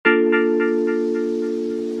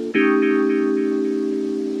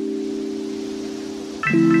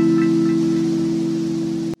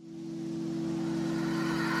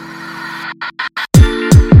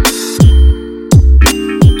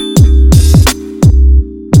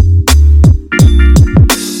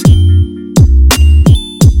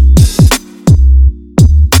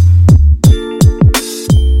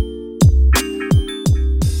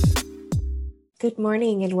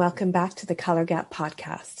morning and welcome back to the Color Gap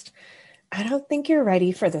podcast. I don't think you're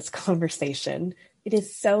ready for this conversation. It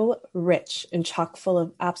is so rich and chock full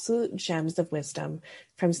of absolute gems of wisdom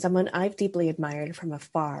from someone I've deeply admired from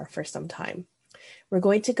afar for some time. We're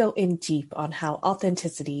going to go in deep on how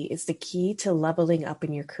authenticity is the key to leveling up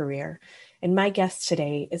in your career. And my guest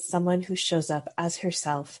today is someone who shows up as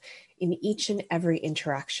herself in each and every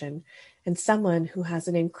interaction, and someone who has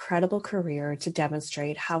an incredible career to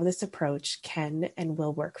demonstrate how this approach can and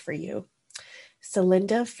will work for you.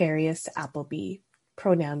 Celinda Farias Appleby,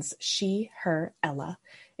 pronouns she, her, Ella,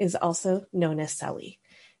 is also known as Celly.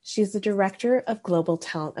 She's the Director of Global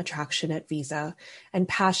Talent Attraction at Visa and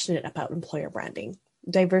passionate about employer branding.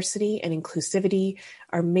 Diversity and inclusivity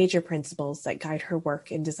are major principles that guide her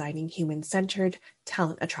work in designing human-centered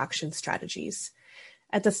talent attraction strategies.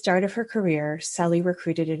 At the start of her career, Celly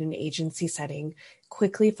recruited in an agency setting,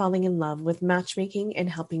 quickly falling in love with matchmaking and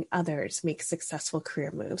helping others make successful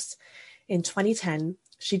career moves. In 2010,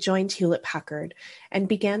 she joined Hewlett-Packard and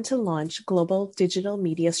began to launch global digital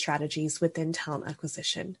media strategies within talent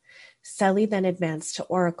acquisition. Celly then advanced to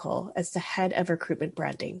Oracle as the head of recruitment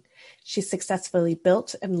branding. She successfully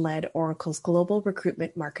built and led Oracle's global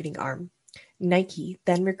recruitment marketing arm. Nike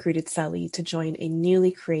then recruited Celly to join a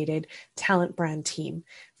newly created talent brand team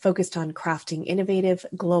focused on crafting innovative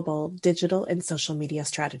global digital and social media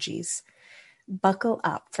strategies. Buckle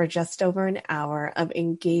up for just over an hour of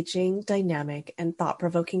engaging, dynamic, and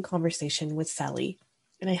thought-provoking conversation with Celly,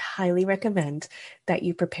 and I highly recommend that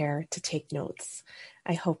you prepare to take notes.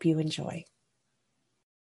 I hope you enjoy.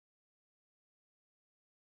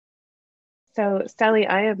 So, Sally,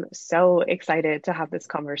 I am so excited to have this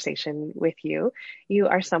conversation with you. You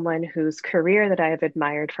are someone whose career that I have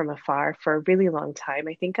admired from afar for a really long time.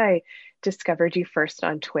 I think I discovered you first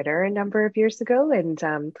on Twitter a number of years ago. And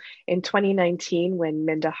in 2019, when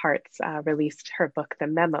Minda Harts released her book, The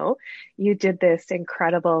Memo, you did this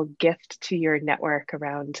incredible gift to your network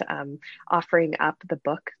around offering up the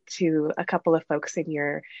book to a couple of folks in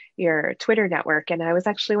your Twitter network. And I was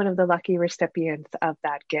actually one of the lucky recipients of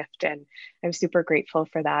that gift. And I'm super grateful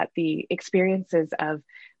for that. The experiences of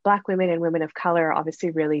Black women and women of color are obviously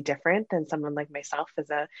really different than someone like myself as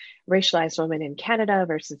a racialized woman in Canada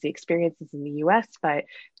versus the experiences in the US. But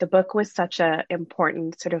the book was such an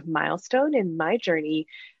important sort of milestone in my journey,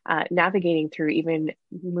 navigating through even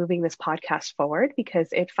moving this podcast forward, because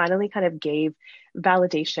it finally kind of gave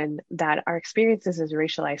validation that our experiences as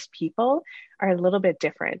racialized people are a little bit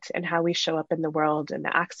different, and how we show up in the world and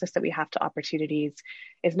the access that we have to opportunities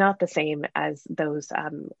is not the same as those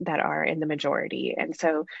that are in the majority. And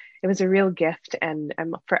so it was a real gift, and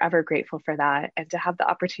I'm forever grateful for that. And to have the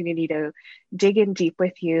opportunity to dig in deep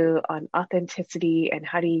with you on authenticity and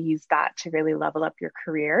how do you use that to really level up your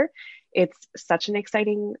career. It's such an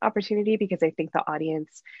exciting opportunity because I think the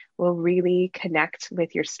audience will really connect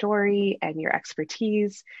with your story and your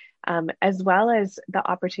expertise, as well as the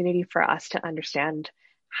opportunity for us to understand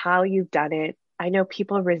how you've done it. I know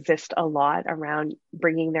people resist a lot around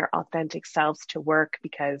bringing their authentic selves to work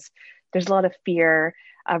because there's a lot of fear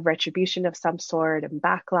of retribution of some sort and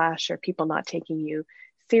backlash, or people not taking you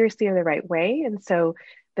seriously in the right way. And so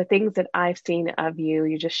the things that I've seen of you,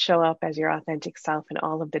 you just show up as your authentic self in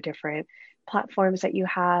all of the different platforms that you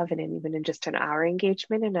have, and even in just an hour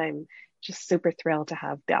engagement. And I'm just super thrilled to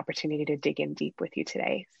have the opportunity to dig in deep with you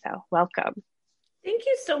today. So welcome. Thank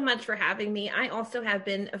you so much for having me. I also have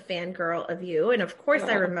been a fangirl of you. And of course,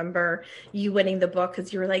 I remember you winning the book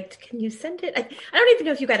because you were like, can you send it? I don't even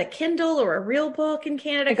know if you got a Kindle or a real book in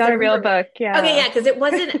Canada. I got a real book, yeah. Okay, yeah, because it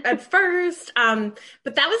wasn't at first. But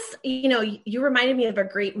that was, you reminded me of a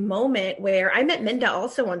great moment where I met Minda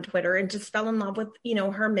also on Twitter and just fell in love with,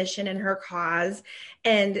 her mission and her cause.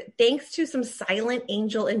 And thanks to some silent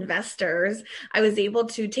angel investors, I was able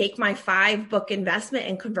to take my 5-book investment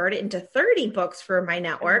and convert it into 30 books for my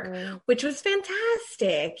network, which was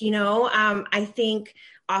fantastic. I think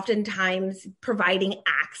oftentimes providing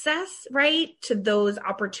access, right, to those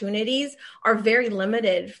opportunities are very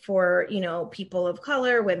limited for, people of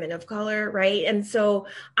color, women of color, right? And so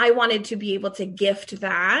I wanted to be able to gift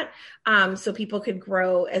that so people could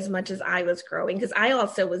grow as much as I was growing, because I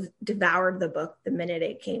also devoured the book the minute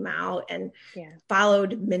it came out and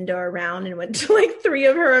followed Minda around and went to like 3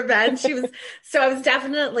 of her events. So I was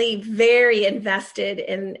definitely very invested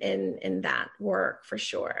in that work for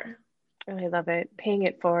sure. I love it. Paying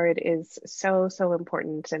it forward is so, so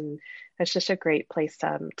important. And it's just a great place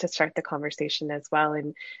to start the conversation as well.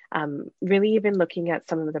 And really even looking at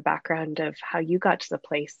some of the background of how you got to the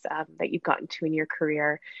place that you've gotten to in your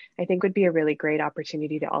career, I think would be a really great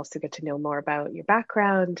opportunity to also get to know more about your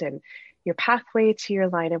background and your pathway to your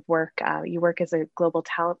line of work. You work as a global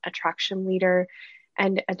talent attraction leader.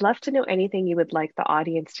 And I'd love to know anything you would like the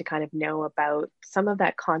audience to kind of know about some of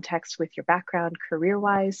that context with your background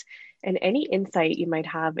career-wise, and any insight you might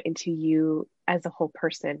have into you as a whole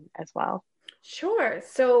person as well. Sure.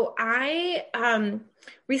 So I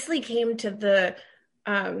recently came to the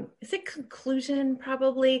is it conclusion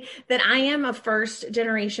probably that I am a first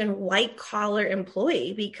generation white collar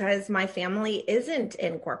employee because my family isn't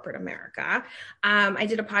in corporate America. I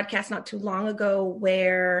did a podcast not too long ago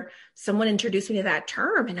where someone introduced me to that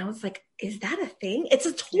term, and I was like, is that a thing? It's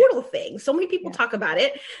a total thing. So many people Yeah. talk about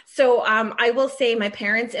it. So I will say my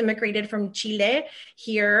parents immigrated from Chile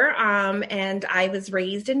here, and I was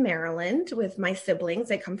raised in Maryland with my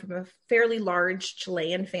siblings. I come from a fairly large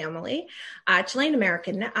Chilean family, Chilean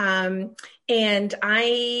American, and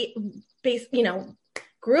I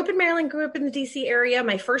grew up in Maryland, grew up in the DC area.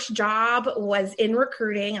 My first job was in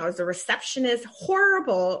recruiting. I was a receptionist,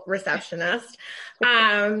 horrible receptionist.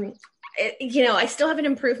 I still haven't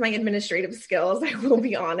improved my administrative skills, I will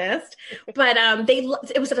be honest, but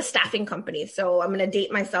it was at a staffing company. So I'm going to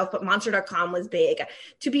date myself, but monster.com was big.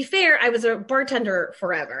 To be fair, I was a bartender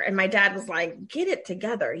forever. And my dad was like, get it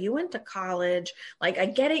together. You went to college. Like, I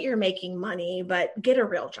get it. You're making money, but get a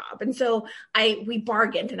real job. And so we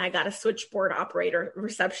bargained and I got a switchboard operator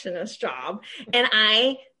receptionist job. And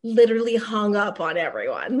I literally hung up on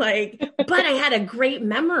everyone, but I had a great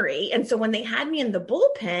memory. And so when they had me in the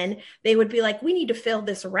bullpen, they would be like, we need to fill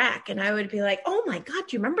this rack. And I would be like, oh my God,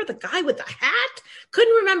 do you remember the guy with the hat?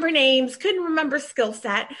 Couldn't remember names, couldn't remember skill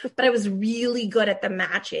set, but I was really good at the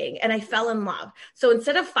matching and I fell in love. So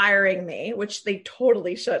instead of firing me, which they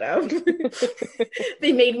totally should have,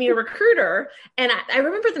 they made me a recruiter. And I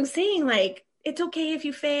remember them saying like, it's okay if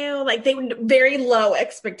you fail. Like they were very low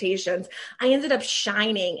expectations. I ended up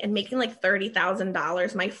shining and making like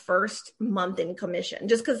 $30,000 my first month in commission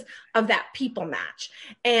just because of that people match.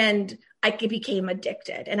 And I became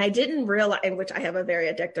addicted and I didn't realize, which I have a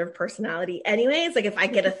very addictive personality anyways. Like if I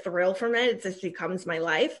get a thrill from it, it just becomes my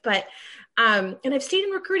life. But, and I've stayed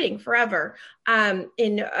in recruiting forever.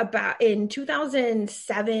 In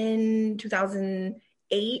 2007,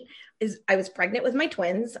 2008, I was pregnant with my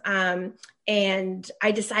twins. And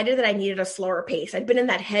I decided that I needed a slower pace. I'd been in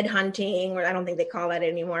that headhunting, or I don't think they call that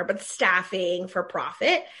anymore, but staffing for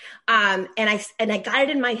profit. And I got it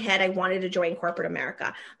in my head. I wanted to join corporate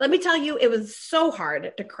America. Let me tell you, it was so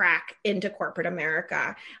hard to crack into corporate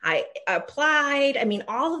America. I applied. I mean,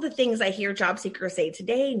 all of the things I hear job seekers say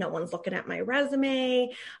today, no one's looking at my resume.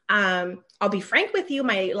 I'll be frank with you.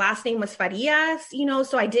 My last name was Farias,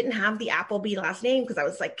 so I didn't have the Appleby last name because I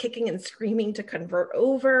was like kicking and screaming to convert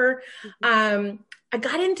over. I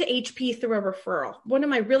got into HP through a referral. One of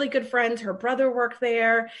my really good friends, her brother worked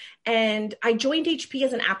there, and I joined HP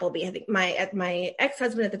as an Appleby. I think my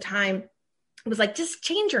ex-husband at the time was like, just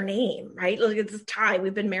change your name, right? Like it's time.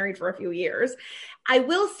 We've been married for a few years. I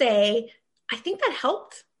will say, I think that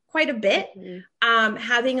helped quite a bit,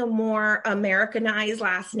 having a more Americanized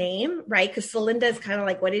last name, right? Because Celinda is kind of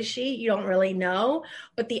like, what is she? You don't really know.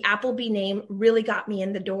 But the Appleby name really got me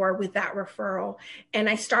in the door with that referral. And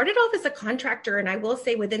I started off as a contractor. And I will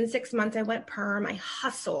say within 6 months, I went perm. I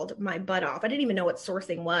hustled my butt off. I didn't even know what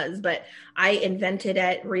sourcing was, but I invented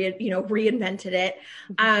it, reinvented it.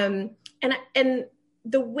 And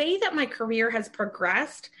the way that my career has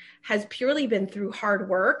progressed has purely been through hard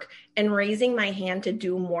work and raising my hand to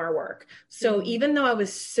do more work. So even though I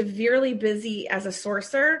was severely busy as a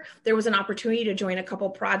sourcer, there was an opportunity to join a couple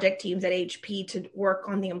project teams at HP to work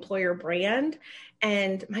on the employer brand.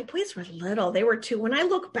 And my boys were little. They were 2. When I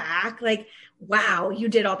look back, like, wow, you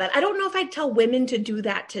did all that. I don't know if I'd tell women to do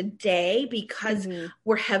that today because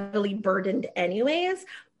we're heavily burdened anyways.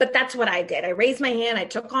 But that's what I did. I raised my hand. I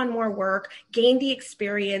took on more work, gained the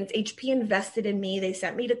experience. HP invested in me. They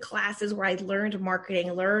sent me to classes where I learned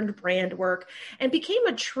marketing, learned brand work, and became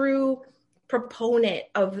a true proponent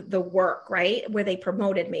of the work, right? Where they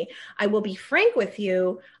promoted me. I will be frank with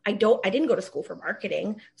you. I didn't go to school for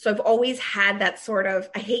marketing. So I've always had that sort of,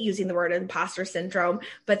 I hate using the word imposter syndrome,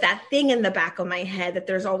 but that thing in the back of my head that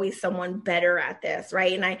there's always someone better at this,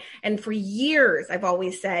 right? And for years, I've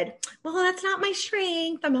always said, well, that's not my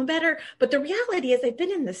strength. I'm a better. But the reality is I've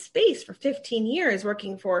been in this space for 15 years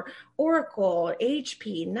working for Oracle,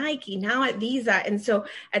 HP, Nike, now at Visa. And so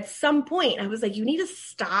at some point I was like, you need to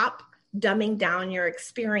stop dumbing down your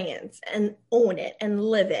experience and own it and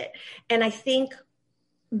live it. And I think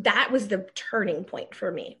that was the turning point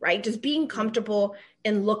for me, right? Just being comfortable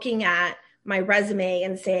in looking at my resume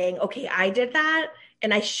and saying, okay, I did that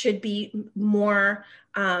and I should be more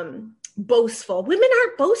boastful. Women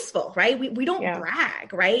aren't boastful, right? We don't Yeah.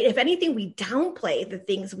 brag, right? If anything, we downplay the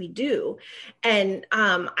things we do. And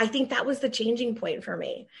I think that was the changing point for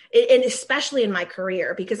me, and especially in my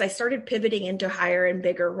career, because I started pivoting into higher and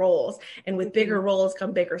bigger roles. And with Mm-hmm. bigger roles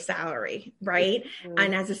come bigger salary, right? Mm-hmm.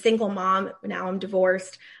 And as a single mom, now I'm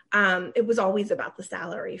divorced, it was always about the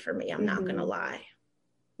salary for me. I'm not going to Mm-hmm. lie.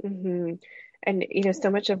 Mm-hmm. And,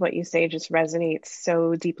 so much of what you say just resonates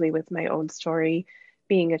so deeply with my own story,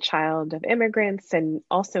 being a child of immigrants and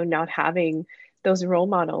also not having those role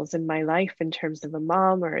models in my life in terms of a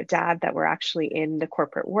mom or a dad that were actually in the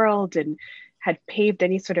corporate world and had paved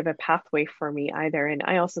any sort of a pathway for me either. And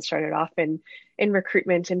I also started off in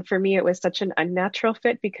recruitment. And for me, it was such an unnatural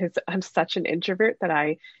fit because I'm such an introvert that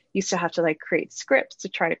I used to have to like create scripts to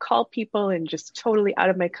try to call people and just totally out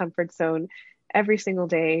of my comfort zone every single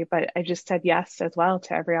day, but I just said yes as well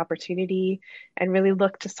to every opportunity and really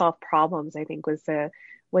looked to solve problems, I think was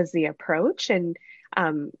the approach. And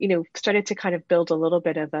started to kind of build a little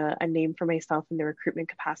bit of a name for myself in the recruitment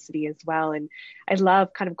capacity as well. And I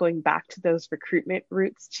love kind of going back to those recruitment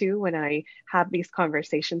roots too when I have these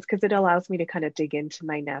conversations because it allows me to kind of dig into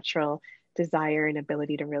my natural desire and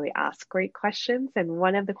ability to really ask great questions. And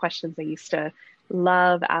one of the questions I used to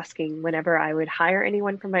love asking whenever I would hire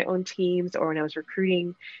anyone from my own teams or when I was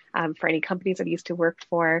recruiting for any companies I used to work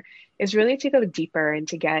for is really to go deeper and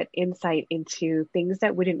to get insight into things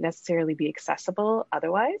that wouldn't necessarily be accessible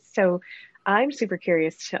otherwise. So I'm super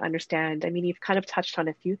curious to understand. I mean, you've kind of touched on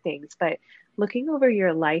a few things, but looking over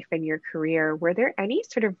your life and your career, were there any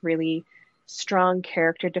sort of really strong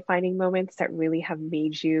character defining moments that really have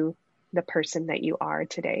made you the person that you are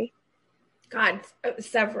today? God,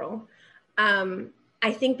 several.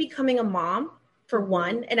 I think becoming a mom, for Mm-hmm.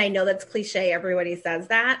 one, and I know that's cliche, everybody says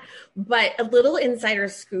that, but a little insider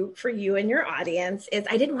scoop for you and your audience is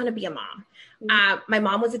I didn't want to be a mom. My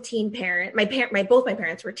mom was a teen parent. Both my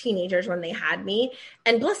parents were teenagers when they had me,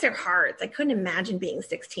 and bless their hearts, I couldn't imagine being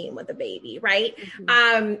 16 with a baby, right?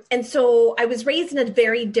 Mm-hmm. And so I was raised in a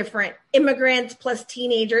very different immigrant plus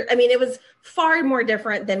teenager. I mean, it was far more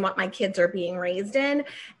different than what my kids are being raised in.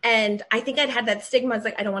 And I think I'd had that stigma. It's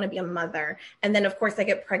like, I don't want to be a mother. And then of course I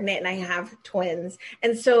get pregnant and I have twins.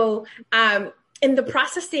 And so, in the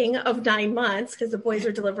processing of 9 months, because the boys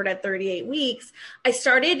are delivered at 38 weeks, I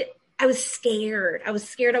was scared. I was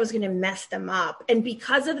scared I was going to mess them up. And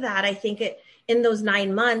because of that, I think in those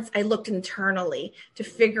 9 months, I looked internally to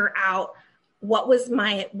figure out what was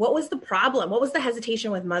the problem? What was the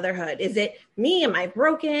hesitation with motherhood? Is it me? Am I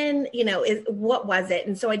broken? What was it?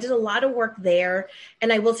 And so I did a lot of work there.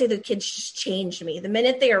 And I will say the kids just changed me. The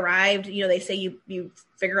minute they arrived, they say you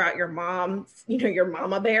figure out your mom, your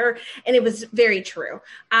mama bear. And it was very true.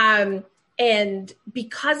 And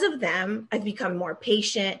because of them, I've become more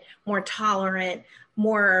patient, more tolerant,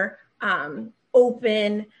 more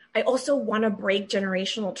open. I also want to break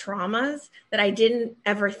generational traumas that I didn't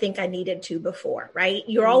ever think I needed to before, right?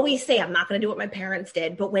 You always say, I'm not going to do what my parents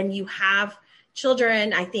did. But when you have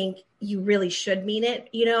children, I think you really should mean it,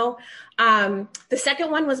 The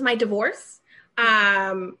second one was my divorce.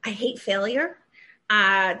 I hate failure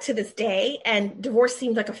to this day, and divorce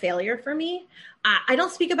seemed like a failure for me. I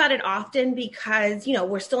don't speak about it often because,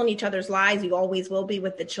 we're still in each other's lives. You always will be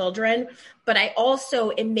with the children. But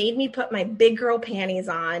it made me put my big girl panties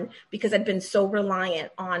on because I'd been so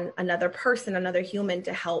reliant on another person, another human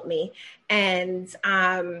to help me. And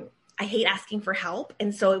I hate asking for help.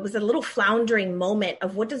 And so it was a little floundering moment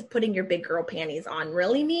of what does putting your big girl panties on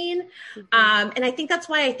really mean? Mm-hmm. And I think that's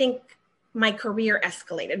why I think my career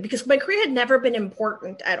escalated, because my career had never been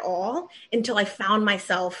important at all until I found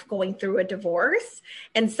myself going through a divorce.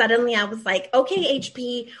 And suddenly I was like, okay,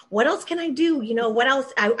 HP, what else can I do? What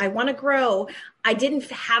else? I want to grow. I didn't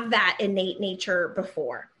have that innate nature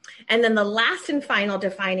before. And then the last and final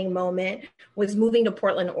defining moment was moving to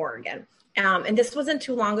Portland, Oregon. And this wasn't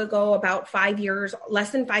too long ago, about 5 years,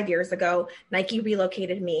 less than 5 years ago. Nike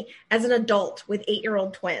relocated me as an adult with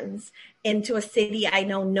 8-year-old twins into a city I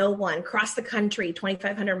know no one, across the country,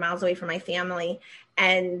 2,500 miles away from my family.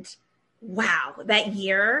 And wow,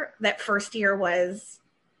 that first year was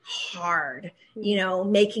hard,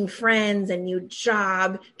 making friends, a new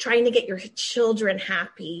job, trying to get your children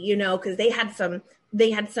happy, because they had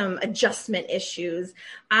some adjustment issues.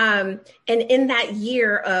 And in that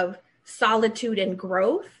year of solitude and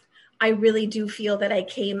growth, I really do feel that I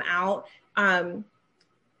came out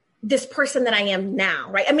this person that I am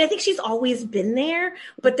now, right? I mean, I think she's always been there,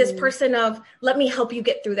 but this Mm-hmm. person of, let me help you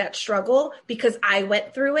get through that struggle because I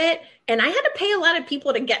went through it and I had to pay a lot of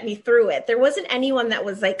people to get me through it. There wasn't anyone that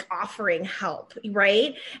was like offering help,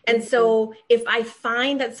 right? And Mm-hmm. so if I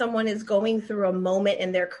find that someone is going through a moment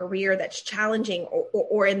in their career that's challenging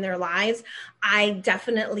or in their lives, I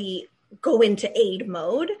definitely go into aid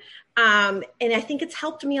mode. And I think it's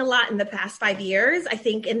helped me a lot in the past 5 years. I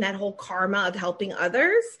think in that whole karma of helping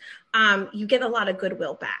others, you get a lot of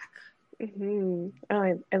goodwill back. Mm-hmm.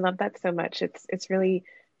 Oh, I love that so much. It's really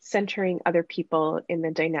centering other people in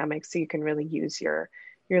the dynamic so you can really use your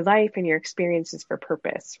life and your experiences for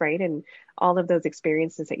purpose, right? And all of those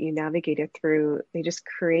experiences that you navigated through, they just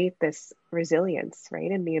create this resilience,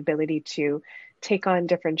 right? And the ability to take on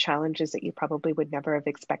different challenges that you probably would never have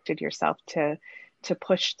expected yourself to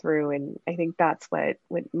push through. And I think that's what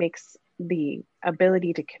makes the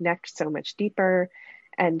ability to connect so much deeper,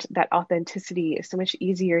 and that authenticity is so much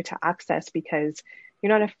easier to access because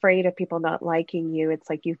you're not afraid of people not liking you. It's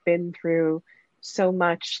like you've been through so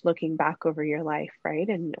much looking back over your life, right?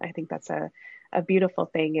 And I think that's a beautiful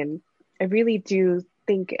thing. And I really do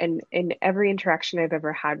think in every interaction I've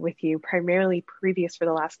ever had with you, primarily previous for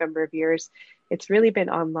the last number of years, it's really been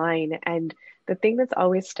online. And the thing that's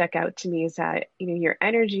always stuck out to me is that, your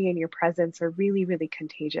energy and your presence are really, really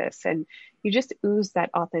contagious. And you just ooze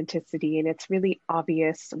that authenticity. And it's really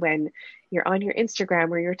obvious when you're on your Instagram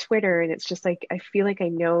or your Twitter. And it's just like, I feel like I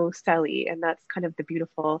know Sally. And that's kind of the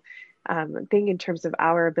beautiful thing in terms of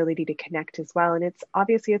our ability to connect as well. And it's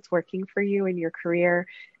obviously it's working for you in your career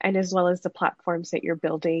and as well as the platforms that you're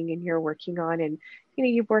building and you're working on. And,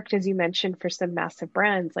 you've worked, as you mentioned, for some massive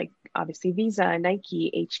brands like obviously Visa,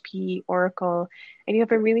 Nike, HP, Oracle, and you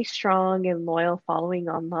have a really strong and loyal following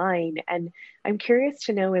online. And I'm curious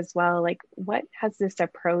to know as well, like, what has this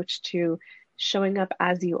approach to showing up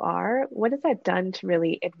as you are, what has that done to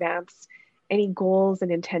really advance any goals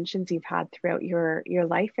and intentions you've had throughout your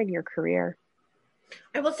life and your career?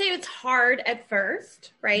 I will say it's hard at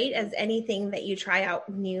first, right? As anything that you try out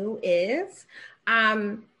new is.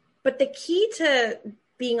 But the key to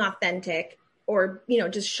being authentic or,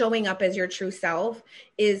 just showing up as your true self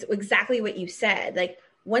is exactly what you said. Like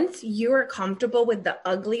once you're comfortable with the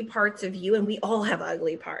ugly parts of you, and we all have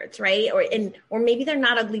ugly parts, right? Or maybe they're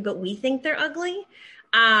not ugly, but we think they're ugly.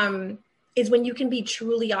 Is when you can be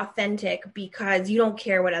truly authentic because you don't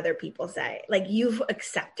care what other people say. Like you've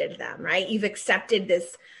accepted them, right? You've accepted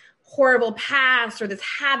this horrible past or this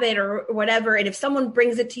habit or whatever. And if someone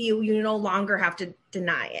brings it to you, you no longer have to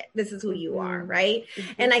deny it. This is who you are, Mm-hmm. right?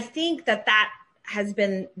 Mm-hmm. And I think that has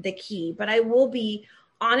been the key. But I will be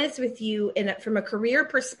honest with you from a career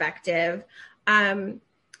perspective. It's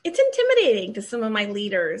intimidating to some of my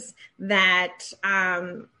leaders that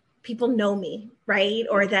people know me, right?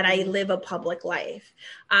 Or that I live a public life.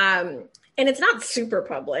 And it's not super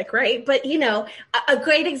public, right? But, a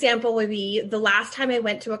great example would be the last time I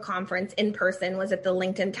went to a conference in person was at the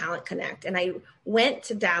LinkedIn Talent Connect. And I went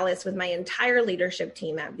to Dallas with my entire leadership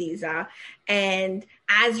team at Visa. And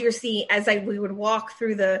as we would walk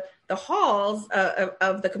through the halls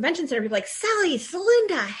of the convention center, people like, Sally,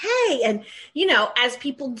 Celinda, hey. And, as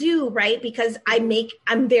people do, right? Because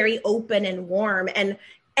I'm very open and warm, and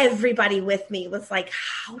everybody with me was like,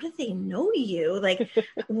 how do they know you? Like,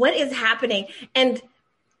 what is happening? And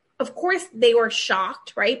of course they were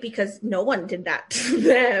shocked, right? Because no one did that to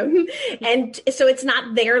them. And so it's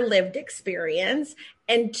not their lived experience.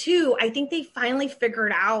 And two, I think they finally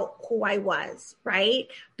figured out who I was, right?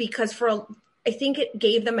 Because I think it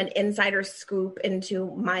gave them an insider scoop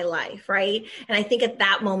into my life, right? And I think at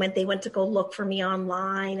that moment they went to go look for me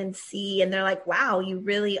online and see, and they're like, wow, you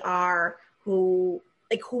really are who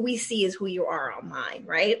we see is who you are online,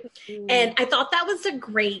 right? Mm-hmm. And I thought that was a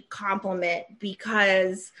great compliment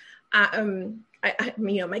because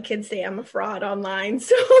my kids say I'm a fraud online,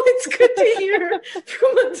 so it's good to hear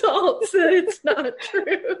from adults that it's not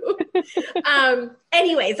true.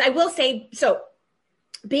 Anyways, I will say, so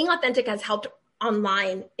being authentic has helped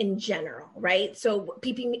online in general, right? So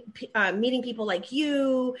meeting people like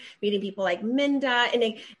you, meeting people like Minda,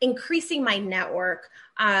 and increasing my network,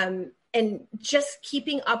 and just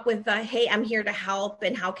keeping up with the, hey, I'm here to help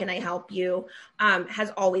and how can I help you,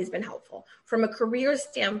 has always been helpful. From a career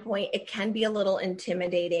standpoint, it can be a little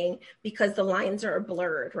intimidating because the lines are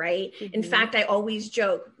blurred, right? In Mm-hmm. fact, I always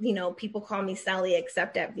joke, people call me Sally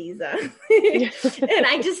except at Visa. And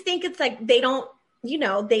I just think it's like they don't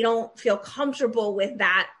feel comfortable with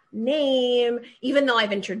that name, even though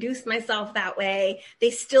I've introduced myself that way.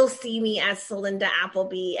 They still see me as Celinda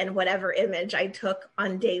Appleby and whatever image I took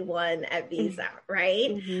on day one at Visa, right?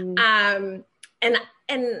 Mm-hmm.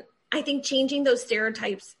 And I think changing those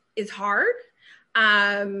stereotypes is hard.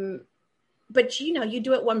 But you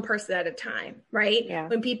do it one person at a time, right? Yeah.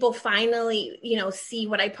 When people finally, see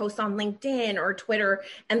what I post on LinkedIn or Twitter,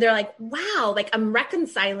 and they're like, wow, like I'm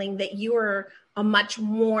reconciling that you are a much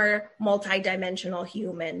more multidimensional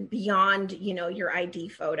human beyond, your ID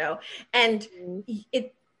photo. And Mhm.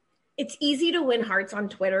 it's easy to win hearts on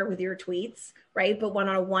Twitter with your tweets, right? But when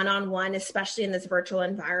on a one-on-one, especially in this virtual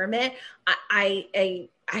environment, I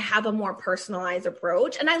have a more personalized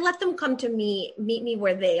approach, and I let them come to me, meet me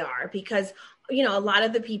where they are, because, a lot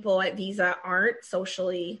of the people at Visa aren't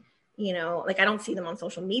socially, like I don't see them on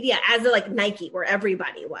social media as like Nike, where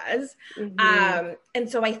everybody was. Mhm. And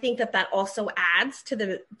so I think that also adds to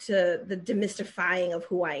the demystifying of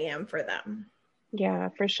who I am for them. Yeah,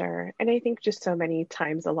 for sure. And I think just so many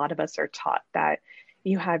times a lot of us are taught that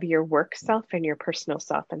you have your work self and your personal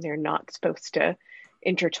self, and they're not supposed to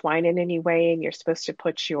intertwine in any way. And you're supposed to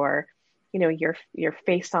put your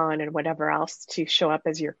face on and whatever else to show up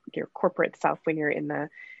as your corporate self when you're in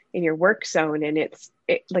your work zone. And it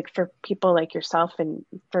like for people like yourself and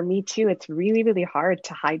for me too, it's really, really hard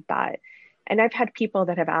to hide that. And I've had people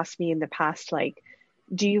that have asked me in the past, like,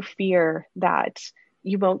 do you fear that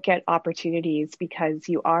you won't get opportunities because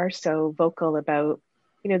you are so vocal about,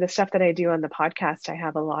 the stuff that I do on the podcast? I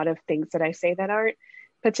have a lot of things that I say that aren't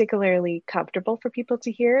particularly comfortable for people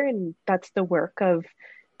to hear. And that's the work of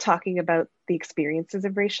talking about the experiences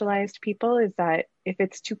of racialized people, is that if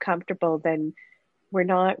it's too comfortable, then we're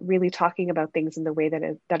not really talking about things in the way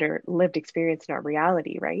that are lived experience, not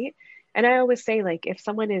reality, right? And I always say, like, if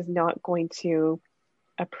someone is not going to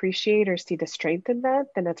appreciate or see the strength in that,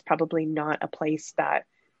 then that's probably not a place that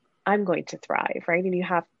I'm going to thrive, right? And you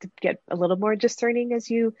have to get a little more discerning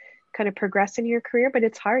as you kind of progress in your career. But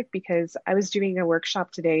it's hard because I was doing a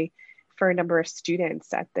workshop today for a number of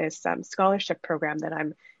students at this scholarship program that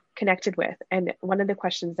I'm connected with. And one of the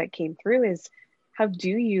questions that came through is, how do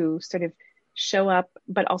you sort of show up,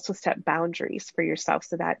 but also set boundaries for yourself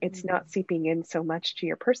so that it's not seeping in so much to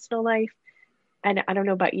your personal life? And I don't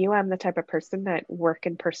know about you, I'm the type of person that work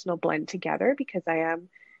and personal blend together because I am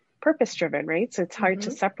purpose driven, right? So it's hard to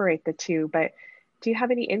Mm-hmm. separate the two. But do you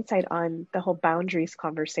have any insight on the whole boundaries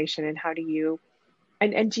conversation, and how do you,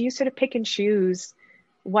 and do you sort of pick and choose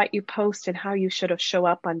what you post and how you should show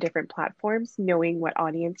up on different platforms, knowing what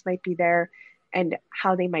audience might be there and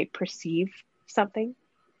how they might perceive something?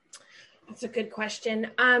 That's a good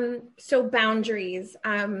question. So boundaries.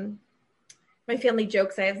 My family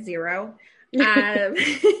jokes I have zero. I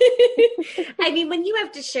mean, when you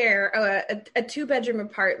have to share a two-bedroom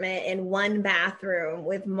apartment and one bathroom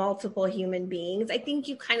with multiple human beings, I think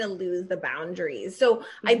you kind of lose the boundaries. So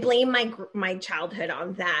I blame my childhood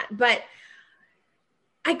on that. But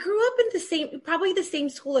I grew up in probably the same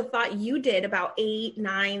school of thought you did about 8,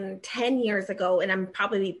 9, 10 years ago. And I'm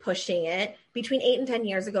probably pushing it between 8 and 10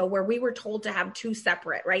 years ago, where we were told to have two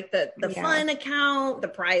separate, right? The Yeah. fun account, the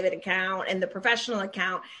private account, and the professional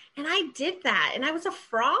account. And I did that. And I was a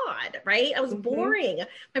fraud, right? I was Hmm. boring.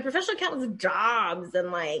 My professional account was jobs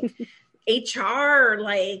and like HR,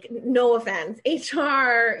 like, no offense,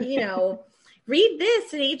 HR, read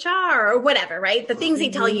this in HR or whatever, right? The things they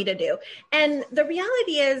tell Hmm. you to do. And the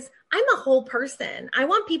reality is, I'm a whole person. I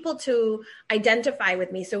want people to identify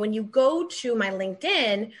with me. So when you go to my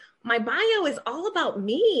LinkedIn, my bio is all about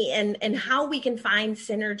me and how we can find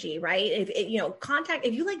synergy, right?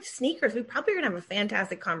 If you like sneakers, we probably are gonna have a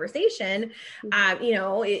fantastic conversation.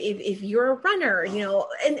 If you're a runner,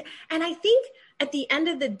 and I think at the end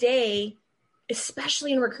of the day,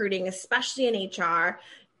 especially in recruiting, especially in HR,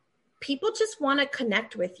 people just want to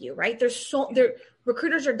connect with you, right?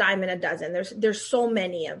 Recruiters are dime a dozen. There's so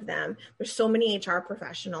many of them. There's so many HR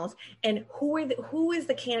professionals, and who is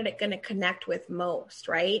the candidate going to connect with most,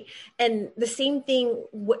 right? And the same thing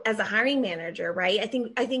as a hiring manager, right? I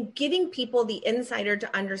think giving people the insider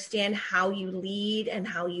to understand how you lead and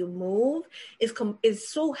how you move is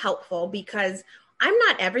so helpful, because I'm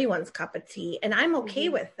not everyone's cup of tea, and I'm okay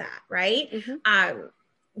Hmm. with that, right? Hmm.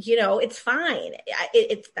 It's fine.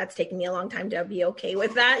 That's taken me a long time to be okay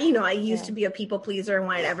with that. I used Yeah. to be a people pleaser and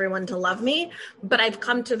wanted everyone to love me, but I've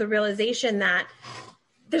come to the realization that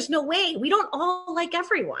there's no way. We don't all like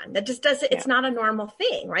everyone. That just doesn't, Yeah. it's not a normal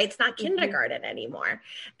thing, right? It's not Hmm. kindergarten anymore.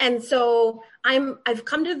 And so I've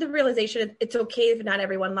come to the realization it's okay if not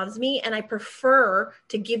everyone loves me. And I prefer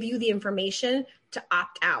to give you the information to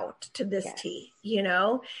opt out to this Yes. tea,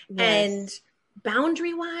 and Yes.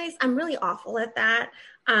 boundary wise, I'm really awful at that.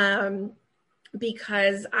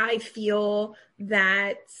 Because I feel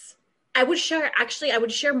that I would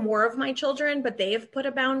share more of my children, but they have put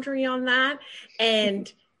a boundary on that.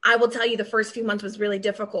 And I will tell you the first few months was really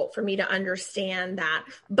difficult for me to understand that.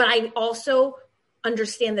 But I also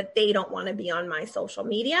understand that they don't want to be on my social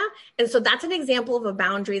media. And so that's an example of a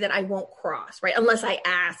boundary that I won't cross, right? Unless I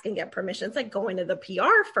ask and get permission. It's like going to the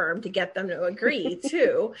PR firm to get them to agree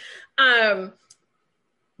too.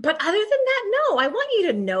 But other than that, no, I want you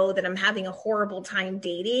to know that I'm having a horrible time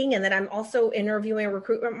dating and that I'm also interviewing a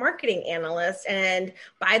recruitment marketing analyst. And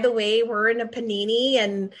by the way, we're in a panini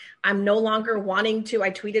and I'm no longer wanting to, I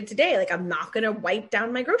tweeted today, like, I'm not going to wipe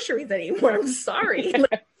down my groceries anymore. I'm sorry.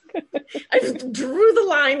 I drew the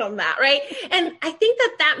line on that, right? And I think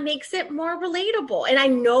that that makes it more relatable. And I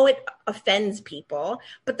know it offends people,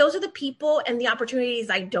 but those are the people and the opportunities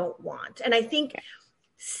I don't want. And I think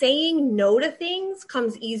saying no to things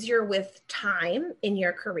comes easier with time in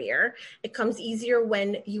your career. It comes easier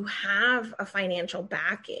when you have a financial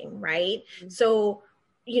backing, right? Mm-hmm. So,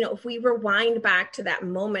 if we rewind back to that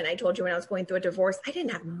moment, I told you when I was going through a divorce, I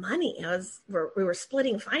didn't have money. We were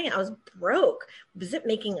splitting finance. I was broke. Wasn't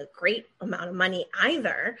making a great amount of money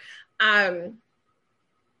either. I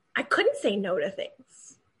couldn't say no to things.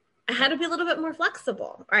 I had to be a little bit more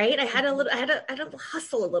flexible, right? I had to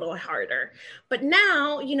hustle a little harder. But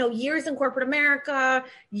now, years in corporate America,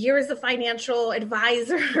 years of financial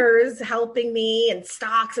advisors helping me and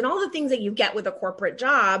stocks and all the things that you get with a corporate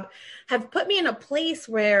job have put me in a place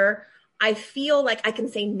where I feel like I can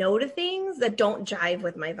say no to things that don't jive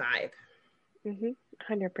with my vibe.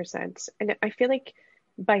 100%. And I feel like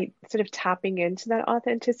by sort of tapping into that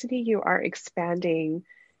authenticity, you are expanding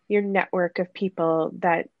your network of people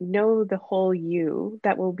that know the whole you,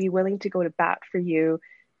 that will be willing to go to bat for you,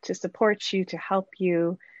 to support you, to help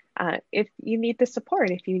you. If you need the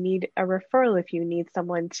support, if you need a referral, if you need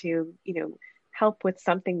someone to, help with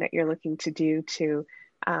something that you're looking to do to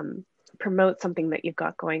promote something that you've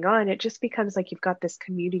got going on, it just becomes like you've got this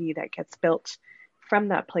community that gets built from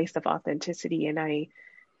that place of authenticity. And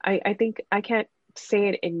I think I can't say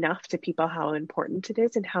it enough to people how important it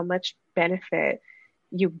is and how much benefit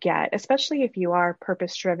you get, especially if you are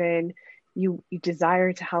purpose-driven, you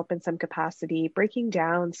desire to help in some capacity, breaking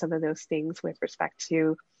down some of those things with respect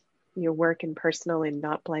to your work and personal and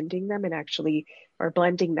not blending them or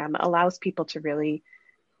blending them allows people to really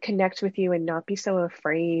connect with you and not be so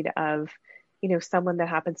afraid of, someone that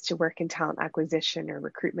happens to work in talent acquisition or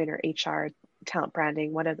recruitment or HR, talent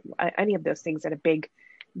branding, any of those things at a big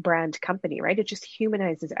brand company, right? It just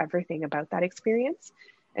humanizes everything about that experience.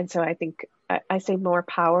 And so I think I say more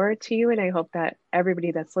power to you. And I hope that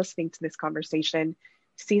everybody that's listening to this conversation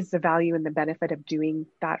sees the value and the benefit of doing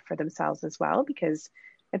that for themselves as well. Because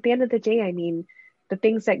at the end of the day, I mean, the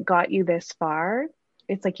things that got you this far,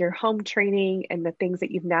 it's like your home training and the things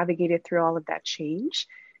that you've navigated through all of that change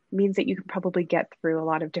means that you can probably get through a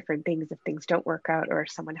lot of different things if things don't work out or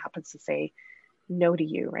if someone happens to say no to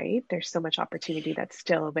you, right? There's so much opportunity that's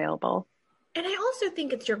still available. And I also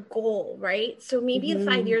think it's your goal, right? So maybe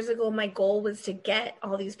 5 years ago, my goal was to get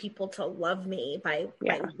all these people to love me by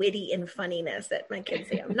witty and funniness that my kids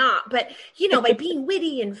say I'm not. But, by being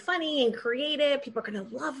witty and funny and creative, people are going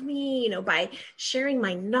to love me, by sharing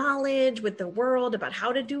my knowledge with the world about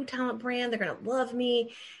how to do talent brand, they're going to love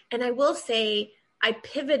me. And I will say, I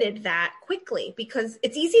pivoted that quickly because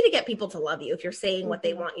it's easy to get people to love you if you're saying what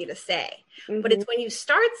they want you to say. But it's when you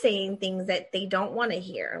start saying things that they don't want to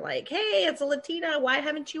hear, like, hey, it's a Latina. Why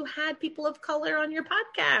haven't you had people of color on your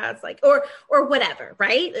podcast? Like, or whatever,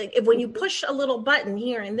 right? Like when you push a little button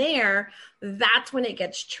here and there, that's when it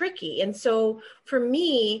gets tricky. And so for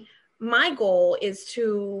me, my goal is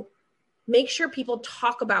to make sure people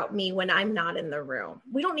talk about me when I'm not in the room.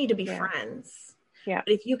 We don't need to be friends. Yeah.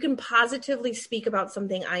 But if you can positively speak about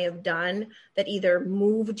something I have done that either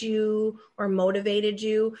moved you or motivated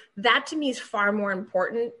you, that to me is far more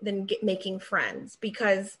important than making friends,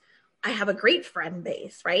 because I have a great friend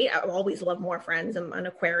base, right? I always love more friends. I'm an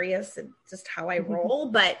Aquarius and just how I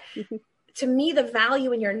roll. But to me, the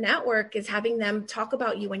value in your network is having them talk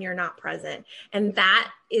about you when you're not present. And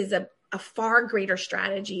that is a far greater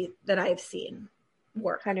strategy that I've seen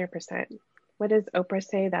work. 100%. What does Oprah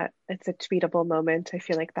say? That it's a tweetable moment? I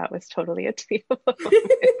feel like that was totally a tweetable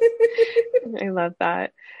moment. I love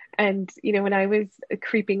that. And, when I was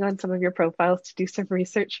creeping on some of your profiles to do some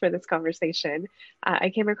research for this conversation,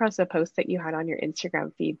 I came across a post that you had on your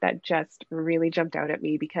Instagram feed that just really jumped out at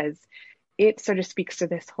me because it sort of speaks to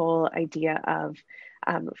this whole idea of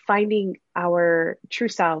finding our true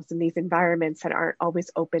selves in these environments that aren't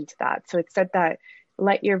always open to that. So it said that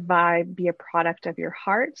let your vibe be a product of your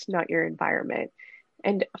heart, not your environment.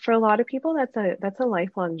 And for a lot of people, that's a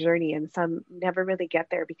lifelong journey, and some never really get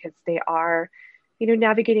there because they are,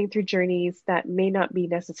 navigating through journeys that may not be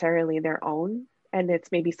necessarily their own and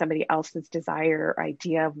it's maybe somebody else's desire or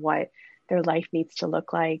idea of what their life needs to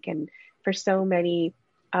look like. And for so many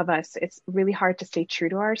of us, it's really hard to stay true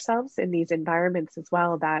to ourselves in these environments as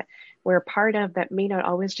well that we're a part of that may not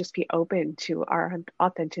always just be open to our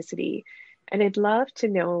authenticity. And I'd love to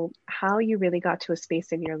know how you really got to a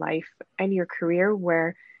space in your life and your career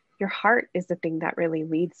where your heart is the thing that really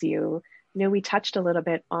leads you. You know, we touched a little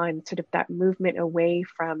bit on sort of that movement away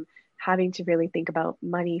from having to really think about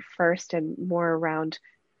money first and more around,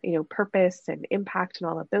 purpose and impact and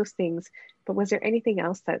all of those things. But was there anything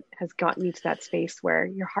else that has gotten you to that space where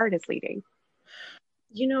your heart is leading?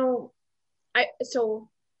 You know, so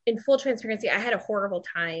in full transparency, I had a horrible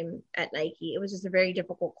time at Nike. It was just a very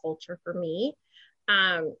difficult culture for me.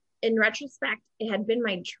 In retrospect, it had been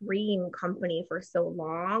my dream company for so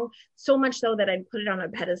long, so much so that I'd put it on a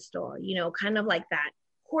pedestal, kind of like that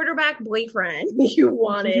quarterback boyfriend you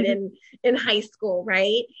wanted in high school,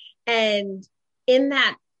 right? And in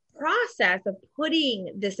that process of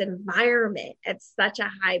putting this environment at such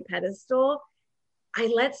a high pedestal, I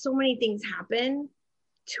let so many things happen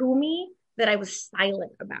to me that I was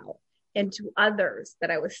silent about, and to others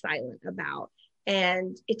that I was silent about.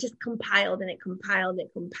 And it just compiled and it compiled and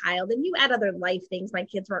it compiled. And you add other life things. My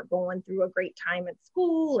kids weren't going through a great time at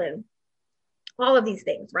school and all of these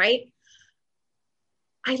things, right?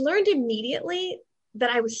 I learned immediately that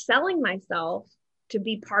I was selling myself to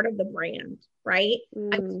be part of the brand, right?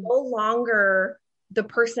 I was no longer the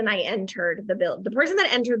person I entered the build. The person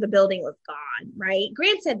that entered the building was gone, right?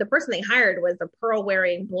 Granted, the person they hired was a pearl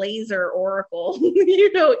wearing blazer Oracle,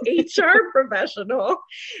 HR professional.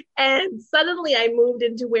 And suddenly I moved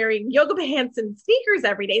into wearing yoga pants and sneakers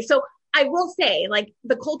every day. So I will say, like,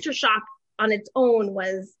 the culture shock on its own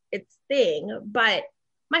was its thing, but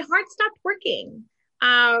my heart stopped working.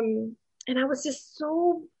 And I was just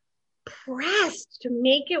so pressed to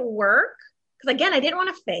make it work. Because again, I didn't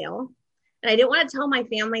want to fail. And I didn't want to tell my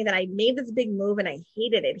family that I made this big move and I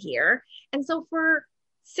hated it here. And so for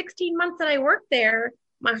 16 months that I worked there,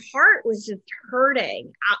 my heart was just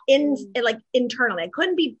hurting internally. I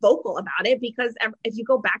couldn't be vocal about it because if you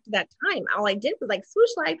go back to that time, all I did was like swoosh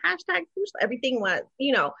life, hashtag swoosh life. Everything was,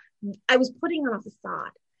 I was putting on a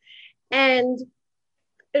facade. And,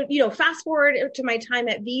 fast forward to my time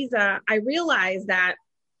at Visa, I realized that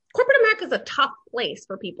corporate America is a tough place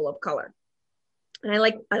for people of color. And I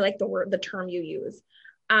like the term you use.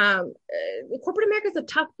 Corporate America is a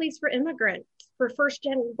tough place for immigrants, for first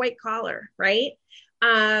gen white collar, right?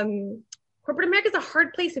 Corporate America is a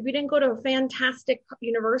hard place if you didn't go to a fantastic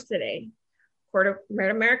university.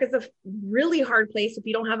 Corporate America is a really hard place if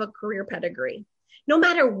you don't have a career pedigree, no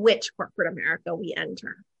matter which corporate America we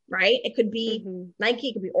enter, right? It could be Nike,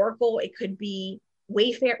 it could be Oracle, it could be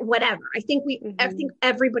Wayfair, whatever. I think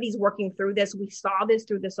everybody's working through this. We saw this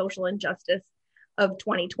through the social injustice of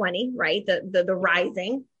 2020, right? The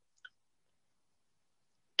rising.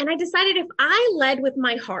 And I decided if I led with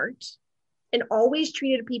my heart and always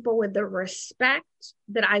treated people with the respect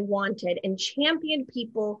that I wanted and championed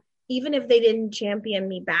people, even if they didn't champion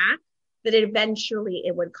me back, that eventually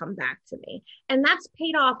it would come back to me. And that's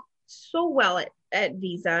paid off so well at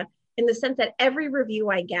Visa, in the sense that every review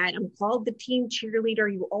I get, I'm called the team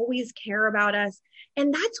cheerleader. You always care about us.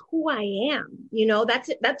 And that's who I am.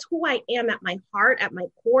 That's who I am at my heart, at my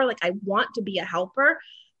core. Like, I want to be a helper,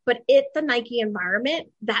 but it's the Nike environment,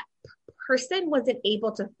 that person wasn't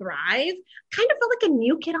able to thrive. Kind of felt like a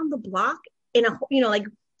new kid on the block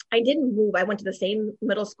I didn't move. I went to the same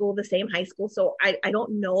middle school, the same high school. So I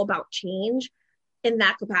don't know about change in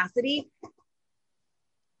that capacity.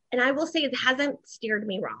 And I will say it hasn't steered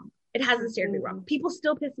me wrong. It hasn't steered me wrong. People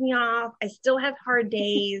still piss me off. I still have hard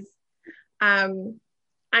days. I'm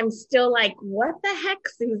still like, what the heck,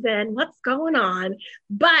 Susan? What's going on?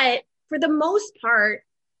 But for the most part,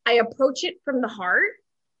 I approach it from the heart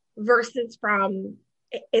versus from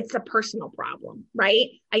it's a personal problem, right?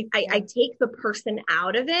 I take the person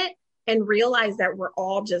out of it and realize that we're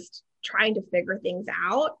all just trying to figure things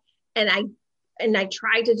out. And I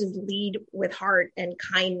try to just lead with heart and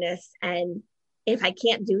kindness. And if I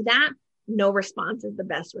can't do that, no response is the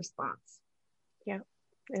best response. Yeah,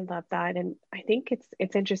 I love that. And I think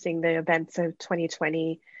it's interesting, the events of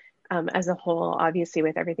 2020 as a whole, obviously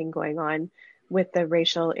with everything going on with the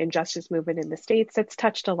racial injustice movement in the States, it's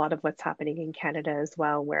touched a lot of what's happening in Canada as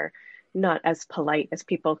well. We're not as polite as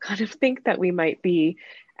people kind of think that we might be.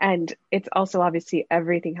 And it's also obviously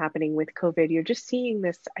everything happening with COVID. You're just seeing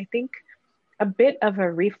this, I think, a bit of a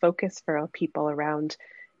refocus for people around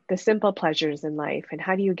the simple pleasures in life and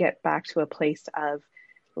how do you get back to a place of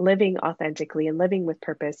living authentically and living with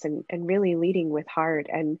purpose and really leading with heart.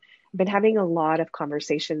 And I've been having a lot of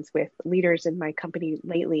conversations with leaders in my company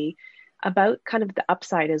lately about kind of the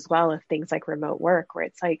upside as well of things like remote work, where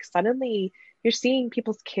it's like suddenly you're seeing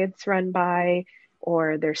people's kids run by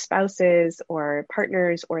or their spouses or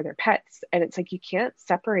partners or their pets. And it's like you can't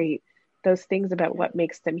separate those things about what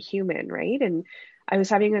makes them human, right? And I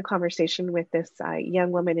was having a conversation with this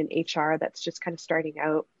young woman in HR that's just kind of starting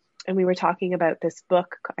out. And we were talking about this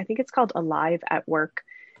book, I think it's called Alive at Work.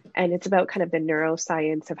 And it's about kind of the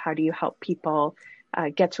neuroscience of how do you help people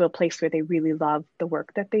get to a place where they really love the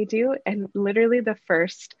work that they do. And literally the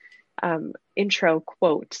first intro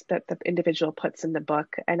quote that the individual puts in the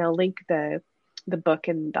book, and I'll link the book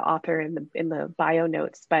and the author in the bio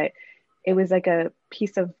notes, but it was like a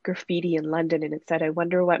piece of graffiti in London, and it said, "I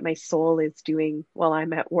wonder what my soul is doing while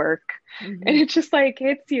I'm at work." Mm-hmm. And it just like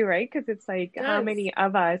hits you, right? Because it's like, how Yes. many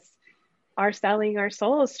of us are selling our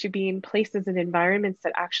souls to be in places and environments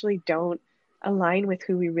that actually don't align with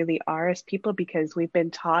who we really are as people, because we've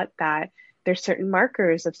been taught that there's certain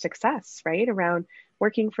markers of success, right? Around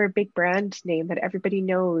working for a big brand name that everybody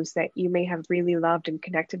knows that you may have really loved and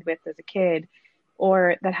connected with as a kid,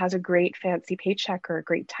 or that has a great fancy paycheck or a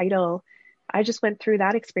great title. I just went through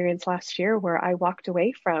that experience last year where I walked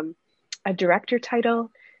away from a director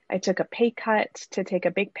title. I took a pay cut to take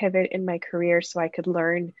a big pivot in my career so I could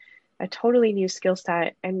learn a totally new skill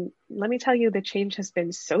set. And let me tell you, the change has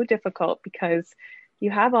been so difficult because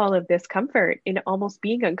you have all of this comfort in almost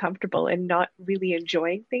being uncomfortable and not really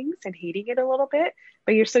enjoying things and hating it a little bit,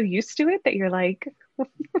 but you're so used to it that you're like,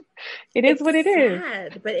 it is It's what it is.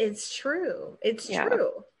 sad, but it's true. It's Yeah.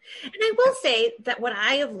 true. And I will say that what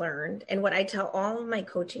I have learned and what I tell all of my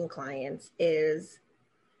coaching clients is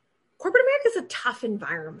corporate America is a tough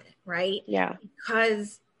environment, right? Yeah.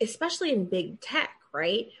 Because especially in big tech,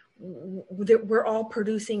 right? We're all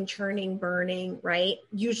producing, churning, burning, right?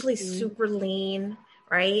 Usually Mm, super lean,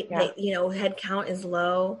 right? yeah. Headcount is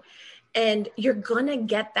low, and you're gonna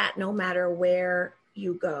get that no matter where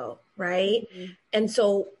you go, right? Mhm. And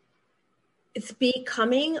so it's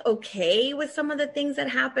becoming okay with some of the things that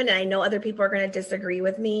happen. And I know other people are going to disagree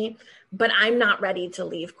with me, but I'm not ready to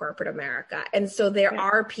leave corporate America. And so there Yeah.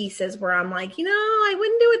 are pieces where I'm like, I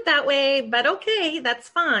wouldn't do it that way, but okay, that's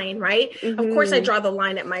fine. Right. Of course, I Hmm. draw the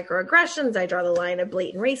line at microaggressions. I draw the line at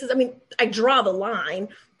blatant racism. I mean, I draw the line,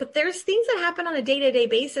 but there's things that happen on a day-to-day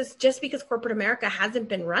basis just because corporate America hasn't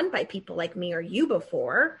been run by people like me or you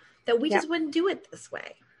before, that we Yeah, just wouldn't do it this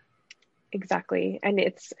way. exactly. And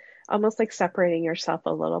it's almost like separating yourself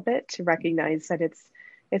a little bit to recognize that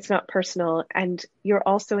it's not personal, and you're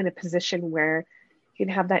also in a position where you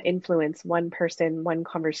can have that influence one person, one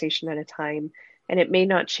conversation at a time. And it may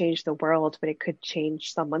not change the world, but it could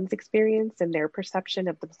change someone's experience and their perception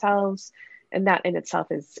of themselves. And that in itself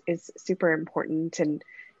is super important. And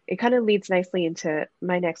it kind of leads nicely into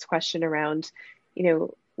my next question around,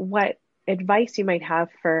 what advice you might have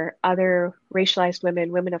for other racialized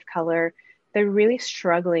women, women of color, they're really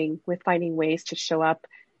struggling with finding ways to show up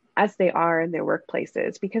as they are in their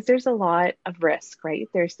workplaces, because there's a lot of risk, right?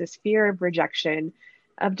 There's this fear of rejection,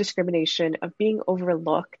 of discrimination, of being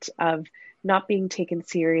overlooked, of not being taken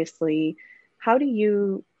seriously. How do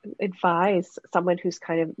you advise someone who's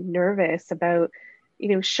kind of nervous about,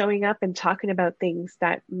 showing up and talking about things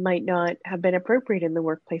that might not have been appropriate in the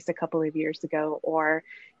workplace a couple of years ago, or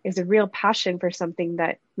is a real passion for something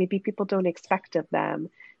that maybe people don't expect of them,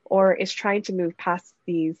 or is trying to move past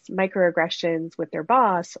these microaggressions with their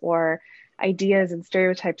boss, or ideas and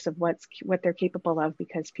stereotypes of what they're capable of,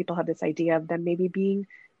 because people have this idea of them maybe being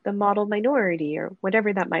the model minority or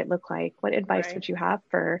whatever that might look like? What advice Right. would you have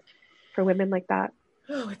for women like that?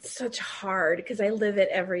 Oh, it's such hard because I live it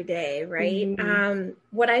every day, right? Hmm.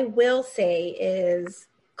 What I will say is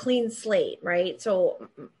clean slate, right? So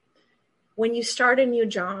when you start a new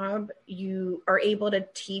job, you are able to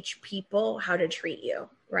teach people how to treat you,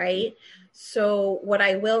 right? So what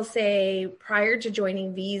I will say, prior to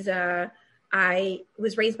joining Visa, I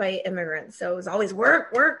was raised by immigrants. So it was always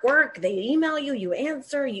work, work, work. They email you, you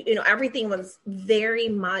answer, everything was very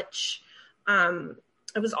much,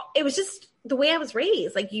 it was just the way I was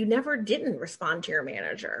raised. Like, you never didn't respond to your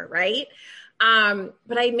manager, right?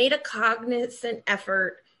 But I made a cognizant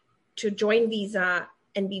effort to join Visa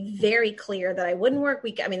and be very clear that I wouldn't work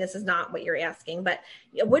weekends. I mean, this is not what you're asking, but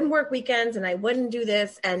I wouldn't work weekends and I wouldn't do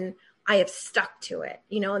this. And I have stuck to it,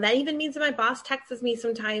 and that even means that my boss texts me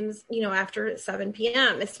sometimes, after 7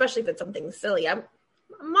 p.m., especially if it's something silly. I'm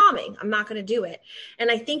momming. I'm not going to do it. And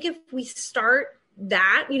I think if we start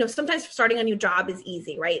that, sometimes starting a new job is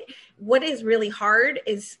easy, right? What is really hard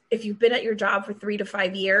is if you've been at your job for 3 to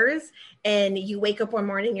 5 years and you wake up one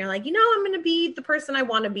morning, you're like, I'm going to be the person I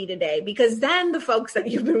want to be today, because then the folks that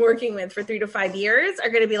you've been working with for 3 to 5 years are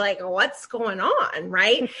going to be like, what's going on,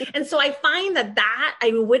 right? And so I find that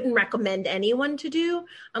I wouldn't recommend anyone to do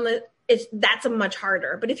unless that's a much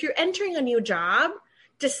harder. But if you're entering a new job,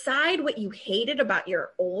 decide what you hated about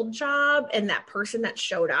your old job and that person that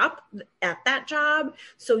showed up at that job,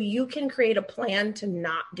 so you can create a plan to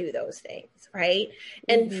not do those things, right?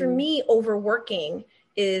 And for me, overworking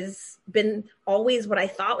is been always what I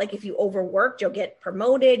thought. Like, if you overworked, you'll get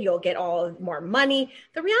promoted, you'll get all more money.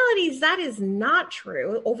 The reality is that is not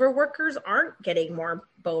true. Overworkers aren't getting more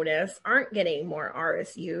bonus, aren't getting more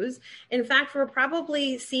RSUs. In fact, we're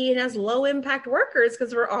probably seen as low impact workers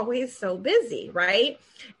because we're always so busy, right?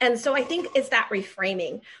 And so I think it's that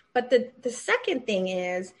reframing. But the second thing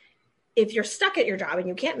is, if you're stuck at your job and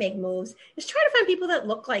you can't make moves, is try to find people that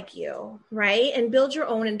look like you, right? And build your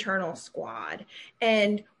own internal squad.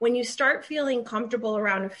 And when you start feeling comfortable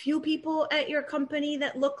around a few people at your company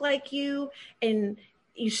that look like you, and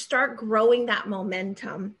you start growing that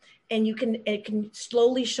momentum, and it can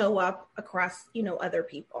slowly show up across, other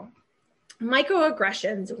people.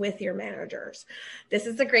 Microaggressions with your managers. This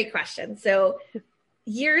is a great question. So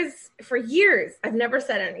for years, I've never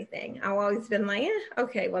said anything. I've always been like,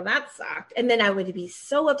 okay, well, that sucked. And then I would be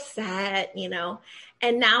so upset, and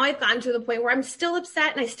now I've gotten to the point where I'm still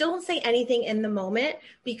upset and I still don't say anything in the moment,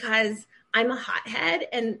 because I'm a hothead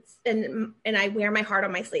and I wear my heart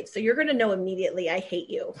on my sleeve. So you're going to know immediately I hate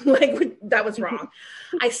you. Like, that was wrong.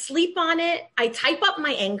 I sleep on it. I type up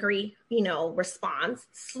my angry, response,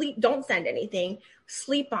 don't send anything,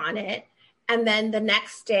 sleep on it. And then the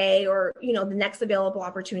next day, or, the next available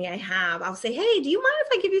opportunity I have, I'll say, hey, do you mind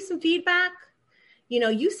if I give you some feedback?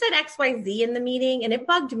 You said XYZ in the meeting and it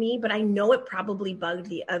bugged me, but I know it probably bugged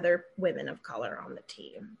the other women of color on the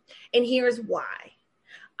team. And here's why.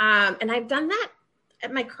 And I've done that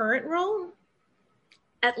at my current role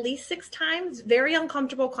at least 6 times, very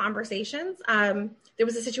uncomfortable conversations. There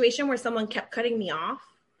was a situation where someone kept cutting me off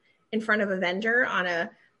in front of a vendor on a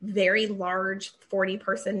very large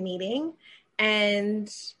 40-person meeting.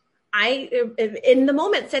 And I, in the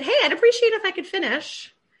moment, said, hey, I'd appreciate if I could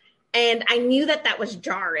finish. And I knew that was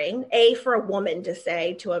jarring, for a woman to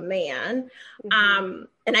say to a man. And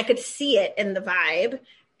I could see it in the vibe.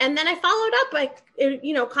 And then I followed up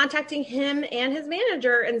by, contacting him and his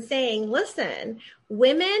manager and saying, listen,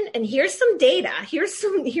 women, and here's some data, here's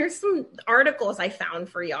some articles I found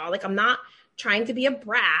for y'all. Like, I'm not trying to be a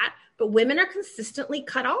brat, but women are consistently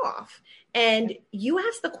cut off. And you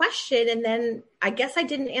asked the question, and then I guess I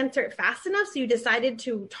didn't answer it fast enough, so you decided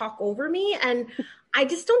to talk over me. And I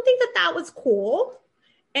just don't think that was cool.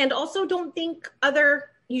 And also don't think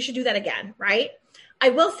you should do that again, right? I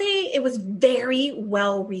will say it was very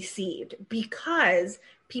well received, because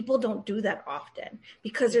people don't do that often,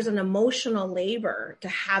 because there's an emotional labor to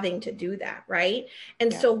having to do that, right?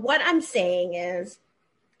 And so what I'm saying is,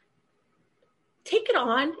 take it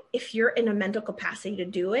on if you're in a mental capacity to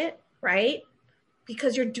do it, right?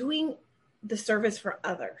 Because you're doing the service for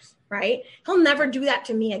others, right? He'll never do that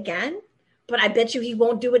to me again, but I bet you he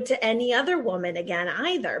won't do it to any other woman again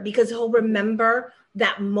either, because he'll remember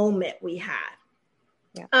that moment we had.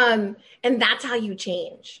 Yeah. And that's how you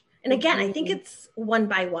change. And again, I think it's one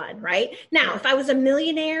by one, right? Now, if I was a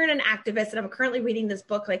millionaire and an activist, and I'm currently reading this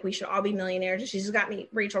book, like We Should All Be Millionaires, she's got me,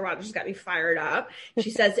 Rachel Rogers has got me fired up.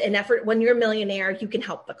 She says, when you're a millionaire, you can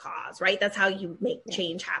help the cause, right? That's how you make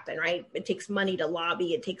change happen, right? It takes money to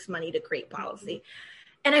lobby. It takes money to create policy.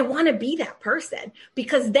 And I want to be that person,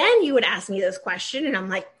 because then you would ask me this question and I'm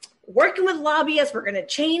like, working with lobbyists, we're going to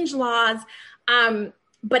change laws.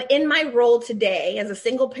 But in my role today as a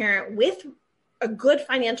single parent with a good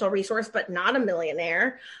financial resource, but not a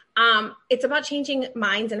millionaire, it's about changing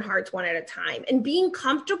minds and hearts one at a time, and being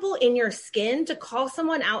comfortable in your skin to call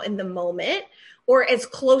someone out in the moment, or as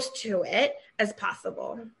close to it as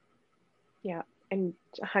possible. Yeah. And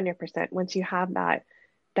 100%, once you have that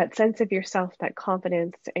sense of yourself, that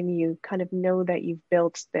confidence, and you kind of know that you've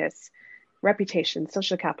built this reputation,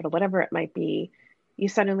 social capital, whatever it might be, you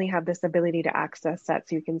suddenly have this ability to access that,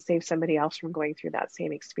 so you can save somebody else from going through that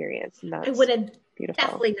same experience. And that's I would have beautiful.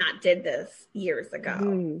 Definitely not did this years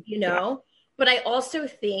ago, but I also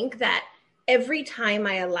think that every time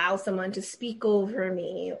I allow someone to speak over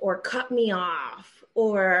me or cut me off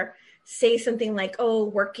or say something like, oh,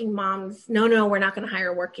 working moms, no, we're not going to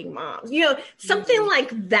hire working moms, something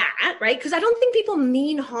like that, right? Because I don't think people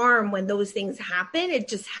mean harm when those things happen. It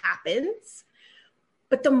just happens.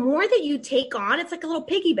 But the more that you take on, it's like a little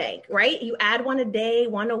piggy bank, right? You add one a day,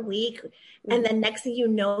 one a week, and then next thing you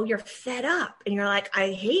know, you're fed up and you're like, I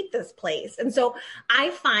hate this place. And so I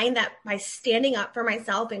find that by standing up for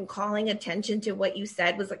myself and calling attention to what you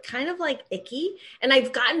said was like kind of like icky. And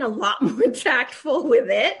I've gotten a lot more tactful with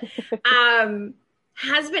it.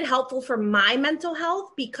 Has been helpful for my mental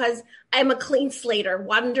health because I'm a clean slater,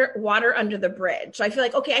 water under the bridge. So I feel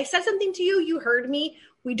like, okay, I said something to you, you heard me.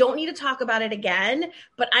 We don't need to talk about it again,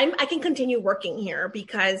 but I can continue working here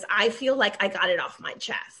because I feel like I got it off my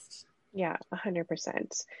chest. Yeah,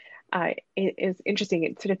 100%. It is interesting.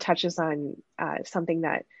 It sort of touches on something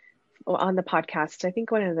that on the podcast, I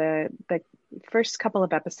think one of the first couple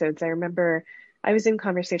of episodes, I remember I was in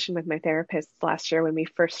conversation with my therapist last year when we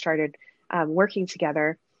first started working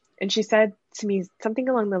together. And she said to me something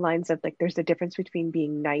along the lines of like, there's a difference between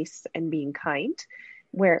being nice and being kind,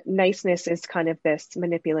 where niceness is kind of this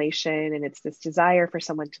manipulation and it's this desire for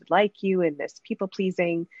someone to like you and this people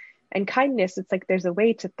pleasing. And kindness, it's like there's a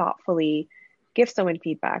way to thoughtfully give someone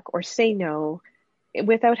feedback or say no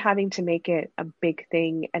without having to make it a big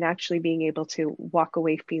thing and actually being able to walk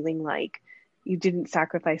away feeling like you didn't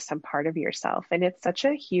sacrifice some part of yourself. And it's such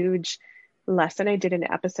a huge lesson. I did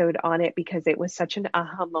an episode on it because it was such an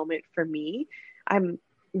aha moment for me. I'm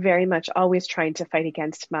very much always trying to fight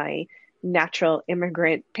against my natural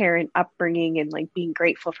immigrant parent upbringing and like being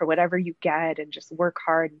grateful for whatever you get and just work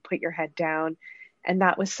hard and put your head down. And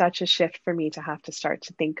that was such a shift for me to have to start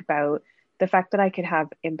to think about the fact that I could have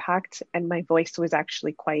impact and my voice was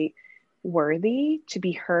actually quite worthy to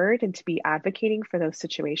be heard and to be advocating for those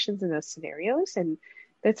situations and those scenarios. And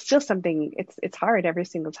that's still something, it's hard every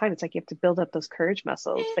single time. It's like you have to build up those courage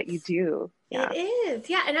muscles, but you do. Yeah. It is.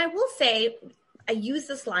 Yeah. And I will say, I use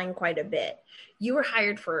this line quite a bit. You were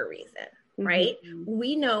hired for a reason, right? Mm-hmm.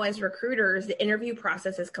 We know as recruiters, the interview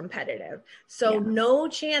process is competitive. So no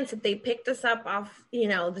chance that they picked us up off,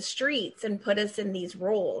 the streets and put us in these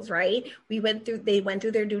roles, right? They went through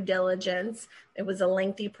their due diligence. It was a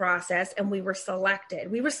lengthy process and we were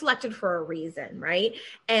selected. We were selected for a reason, right?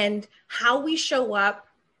 And how we show up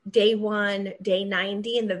day 1, day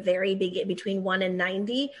 90, in the very beginning, between 1 and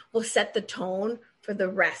 90 will set the tone for the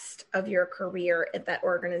rest of your career at that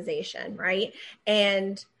organization, right?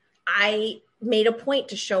 And I made a point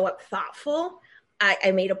to show up thoughtful.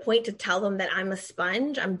 I made a point to tell them that I'm a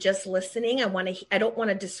sponge. I'm just listening. I don't want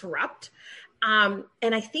to disrupt. And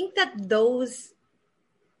I think that those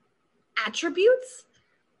attributes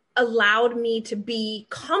allowed me to be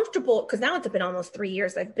comfortable, because now it's been almost 3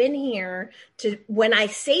 years I've been here, to when I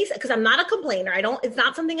say, because I'm not a complainer, it's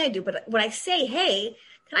not something I do, but when I say, hey,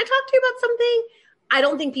 can I talk to you about something? I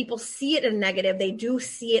don't think people see it in negative. They do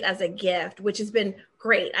see it as a gift, which has been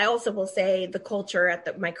great. I also will say the culture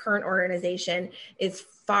at my current organization is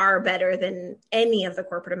far better than any of the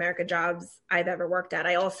corporate America jobs I've ever worked at.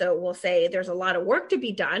 I also will say there's a lot of work to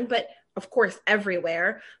be done, but of course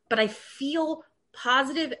everywhere. But I feel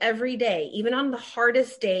positive every day, even on the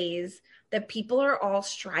hardest days, that people are all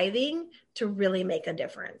striving to really make a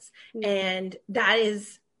difference. Mm-hmm. And that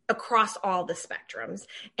is across all the spectrums.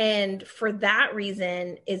 And for that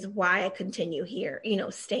reason is why I continue here,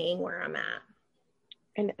 staying where I'm at.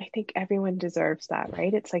 And I think everyone deserves that,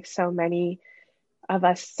 right? It's like so many of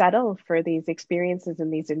us settle for these experiences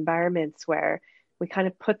in these environments where we kind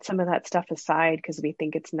of put some of that stuff aside because we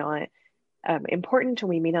think it's not important, and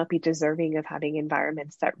we may not be deserving of having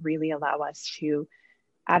environments that really allow us to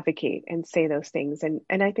advocate and say those things. And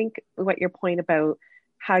I think what your point about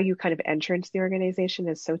how you kind of enter into the organization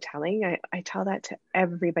is so telling. I tell that to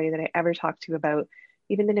everybody that I ever talk to about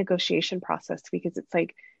even the negotiation process, because it's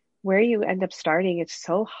like where you end up starting, it's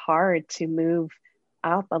so hard to move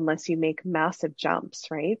up unless you make massive jumps,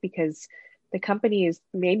 right? Because the company is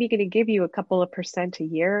maybe going to give you a couple of percent a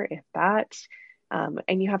year, if that.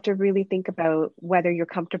 And you have to really think about whether you're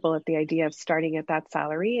comfortable with the idea of starting at that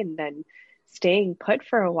salary and then staying put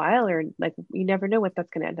for a while, or like you never know what that's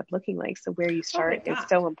going to end up looking like. So where you start is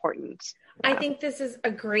so important. I think this is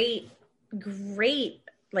a great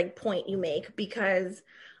like point you make, because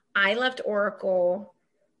I left Oracle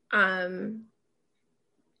again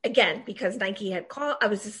because Nike had called. I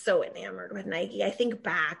was just so enamored with Nike. I think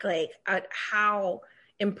back like at how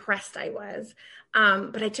impressed I was,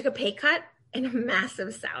 but I took a pay cut and a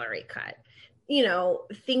massive salary cut.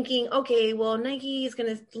 Thinking, okay, well, Nike is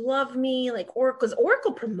going to love me, like Oracle, because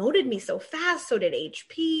Oracle promoted me so fast. So did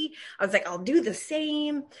HP. I was like, I'll do the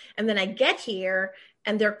same. And then I get here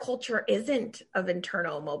and their culture isn't of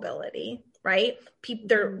internal mobility, right?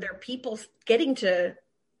 They're people getting to,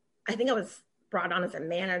 I think I was brought on as a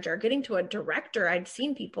manager, getting to a director. I'd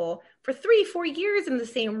seen people for 3-4 years in the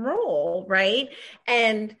same role, right?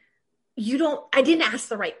 And I didn't ask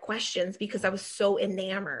the right questions because I was so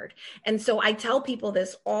enamored. And so I tell people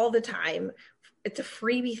this all the time. It's a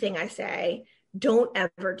freebie thing I say, don't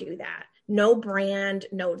ever do that. No brand,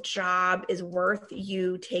 no job is worth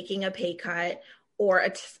you taking a pay cut or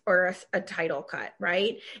a title cut,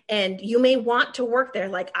 right? And you may want to work there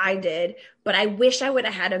like I did, but I wish I would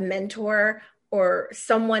have had a mentor or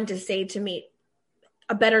someone to say to me,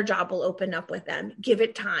 a better job will open up with them. Give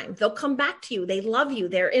it time. They'll come back to you. They love you.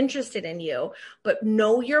 They're interested in you, but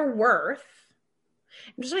know your worth.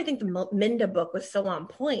 And just I think the Minda book was so on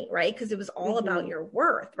point, right? Because it was all about your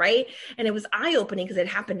worth, right? And it was eye-opening because it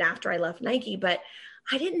happened after I left Nike, but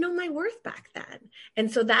I didn't know my worth back then.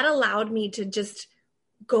 And so that allowed me to just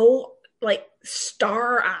go like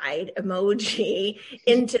star-eyed emoji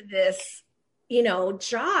into this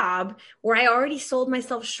job where I already sold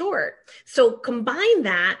myself short. So combine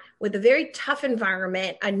that with a very tough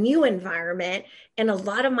environment, a new environment, and a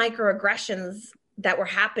lot of microaggressions that were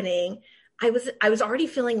happening. I was already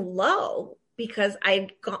feeling low because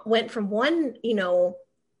went from one,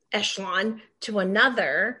 echelon to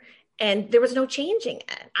another, and there was no changing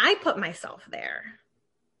it. I put myself there.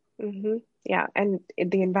 Mm-hmm. Yeah. And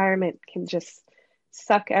the environment can just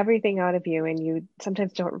suck everything out of you, and you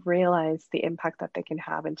sometimes don't realize the impact that they can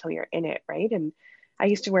have until you're in it, right? And I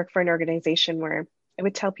used to work for an organization where I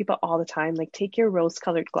would tell people all the time, like, take your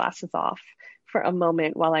rose-colored glasses off for a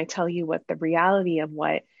moment while I tell you what the reality of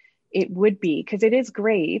what it would be, because it is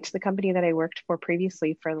great. The company that I worked for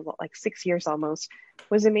previously for like 6 years almost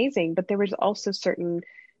was amazing, but there was also certain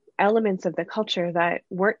elements of the culture that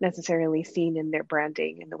weren't necessarily seen in their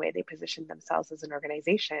branding and the way they positioned themselves as an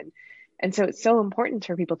organization. And so it's so important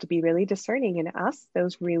for people to be really discerning and ask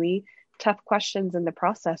those really tough questions in the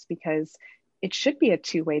process, because it should be a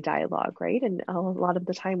two-way dialogue, right? And a lot of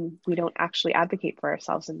the time we don't actually advocate for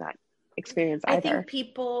ourselves in that experience I either. think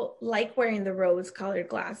people like wearing the rose-colored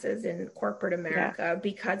glasses in corporate America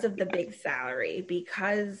because of the big salary,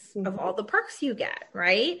 because of all the perks you get,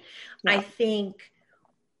 right? Yeah. I think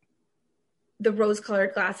the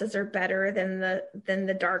rose-colored glasses are better than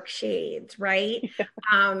the dark shades, right?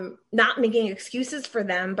 Not making excuses for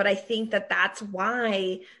them, but I think that's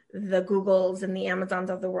why the Googles and the Amazons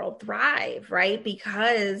of the world thrive, right?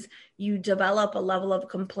 Because you develop a level of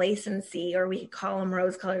complacency, or we call them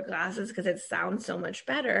rose-colored glasses because it sounds so much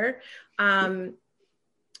better.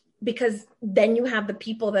 Because then you have the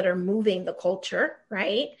people that are moving the culture,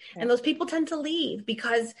 right? Yeah. And those people tend to leave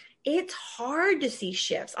because it's hard to see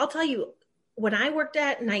shifts. I'll tell you, when I worked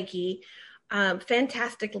at Nike,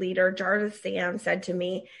 fantastic leader, Jarvis Sam, said to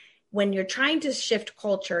me, when you're trying to shift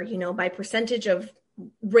culture, by percentage of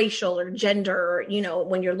racial or gender,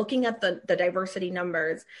 when you're looking at the diversity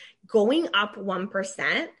numbers, going up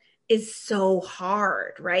 1% is so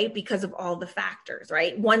hard, right? Because of all the factors,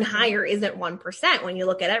 right? One hire isn't 1% when you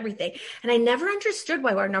look at everything. And I never understood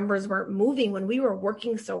why our numbers weren't moving when we were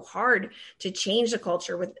working so hard to change the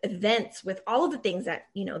culture with events, with all of the things that,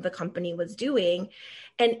 the company was doing.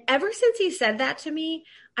 And ever since he said that to me,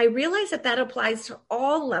 I realized that applies to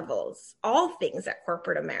all levels, all things at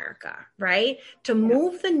corporate America, right? To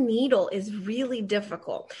move the needle is really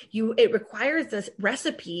difficult. It requires this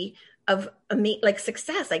recipe of like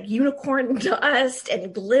success, like unicorn dust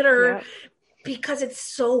and glitter, because it's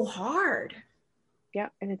so hard. Yeah.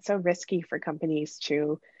 And it's so risky for companies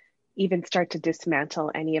to even start to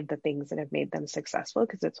dismantle any of the things that have made them successful,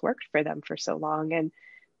 because it's worked for them for so long. And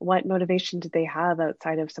what motivation do they have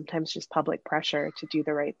outside of sometimes just public pressure to do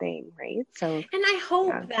the right thing, right? So, and I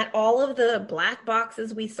hope that all of the black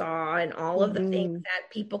boxes we saw and all of the things that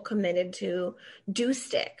people committed to do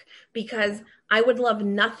stick, because I would love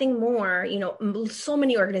nothing more. So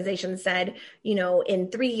many organizations said, in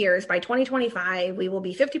 3 years, by 2025, we will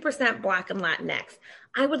be 50% Black and Latinx.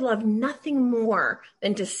 I would love nothing more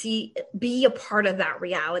than to be a part of that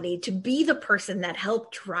reality, to be the person that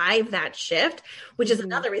helped drive that shift, which is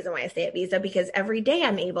another reason why I stay at Visa, because every day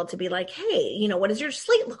I'm able to be like, hey, what does your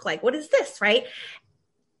slate look like? What is this, right?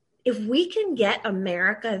 If we can get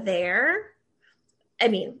America there,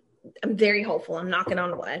 I'm very hopeful. I'm knocking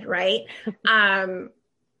on wood, right? I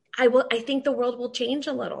think the world will change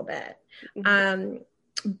a little bit.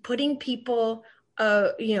 Putting people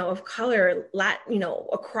of color,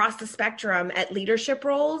 across the spectrum at leadership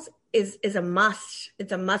roles is a must.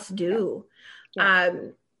 It's a must do.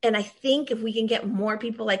 And I think if we can get more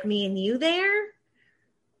people like me and you there,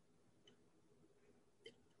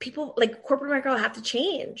 people like corporate America will have to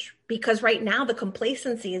change, because right now the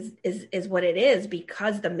complacency is what it is,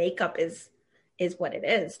 because the makeup is what it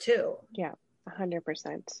is too. Yeah.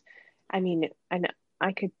 100%. I mean, and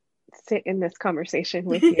I could sit in this conversation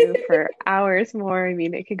with you for hours more. I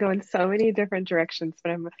mean, it could go in so many different directions,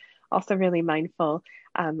 but I'm also really mindful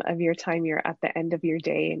of your time. You're at the end of your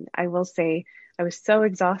day. And I will say, I was so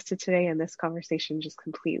exhausted today, and this conversation just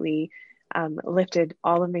completely lifted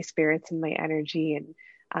all of my spirits and my energy.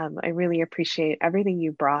 And I really appreciate everything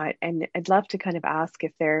you brought. And I'd love to kind of ask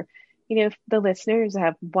if there, if the listeners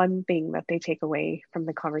have one thing that they take away from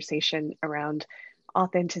the conversation around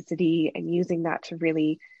authenticity and using that to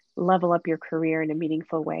really level up your career in a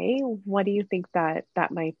meaningful way, what do you think that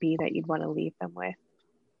that might be that you'd want to leave them with?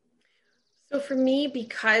 So for me,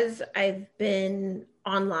 because I've been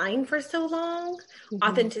online for so long, Hmm.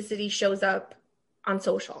 authenticity shows up on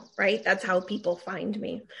social, right? That's how people find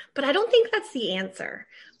me. But I don't think that's the answer.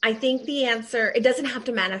 I think the answer, it doesn't have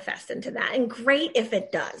to manifest into that. And great if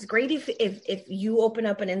it does. Great if you open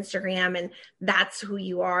up an Instagram and that's who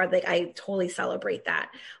you are. Like I totally celebrate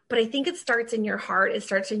that. But I think it starts in your heart. It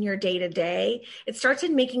starts in your day to day. It starts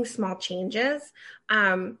in making small changes.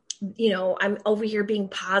 I'm over here being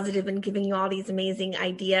positive and giving you all these amazing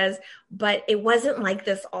ideas, but it wasn't like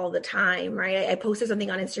this all the time, right? I posted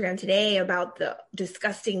something on Instagram today about the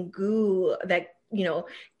disgusting goo that,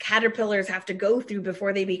 caterpillars have to go through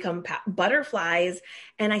before they become butterflies.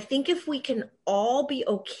 And I think if we can all be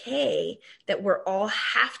okay that we're all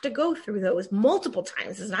have to go through those multiple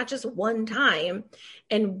times, it's not just one time,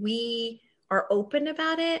 and we are open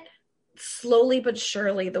about it, slowly but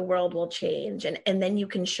surely the world will change, and then you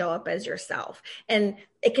can show up as yourself, and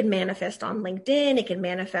it can manifest on LinkedIn, it can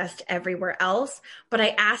manifest everywhere else, but I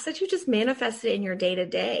ask that you just manifest it in your day to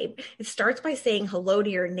day. It starts by saying hello to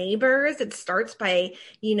your neighbors. It starts by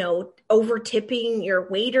over tipping your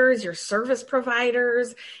waiters, your service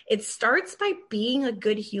providers. It starts by being a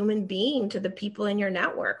good human being to the people in your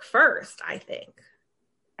network first, I think.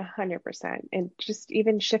 100%. And just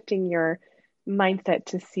even shifting your mindset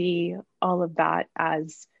to see all of that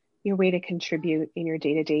as your way to contribute in your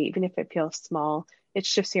day to day, even if it feels small, it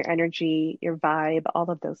shifts your energy, your vibe, all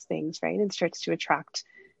of those things, right? And starts to attract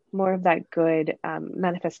more of that good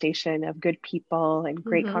manifestation of good people and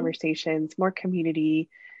great Mm-hmm. conversations, more community.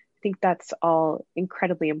 I think that's all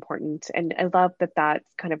incredibly important. And I love that that's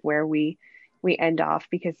kind of where we end off,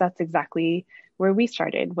 because that's exactly where we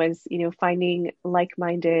started, was finding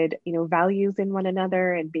like-minded values in one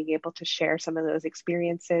another and being able to share some of those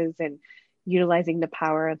experiences and utilizing the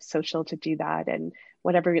power of social to do that. And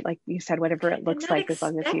whatever, like you said, whatever it And looks not like, as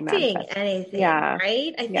long as you expecting manifest. anything, Yeah.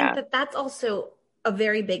 right? I think Yeah. that that's also a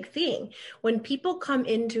very big thing. When people come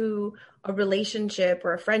into a relationship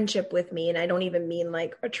or a friendship with me, and I don't even mean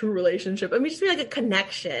like a true relationship, I mean just mean like a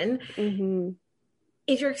connection. Hmm.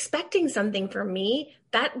 If you're expecting something from me,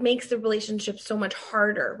 that makes the relationship so much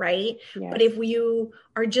harder, right? But Yes. if you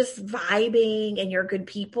are just vibing and you're good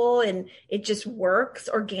people and it just works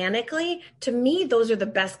organically, to me, those are the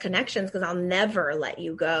best connections because I'll never let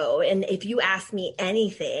you go. And if you ask me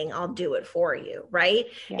anything, I'll do it for you, right?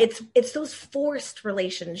 Yeah. It's those forced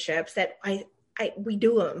relationships that we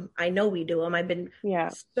do them. I know we do them. I've been Yeah.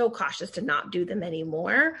 so cautious to not do them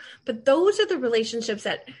anymore. But those are the relationships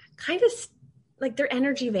that kind of like they're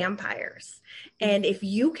energy vampires. And Hmm. if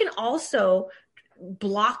you can also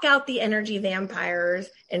block out the energy vampires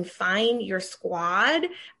and find your squad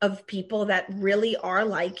of people that really are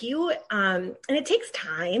like you, and it takes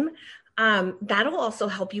time, that'll also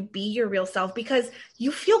help you be your real self because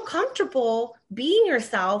you feel comfortable being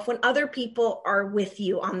yourself when other people are with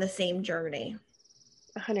you on the same journey.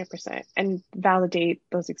 100%. And validate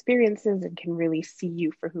those experiences and can really see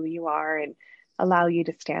you for who you are and allow you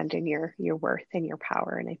to stand in your worth and your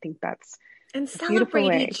power. And I think that's And a beautiful celebrate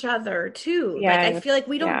way. each other too. Like I Yes. feel like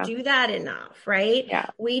we don't Yeah. do that enough, right? Yeah.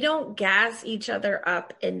 We don't gas each other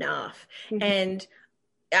up enough. Hmm. And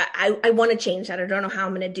I want to change that. I don't know how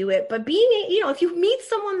I'm going to do it, but being, if you meet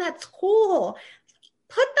someone that's cool,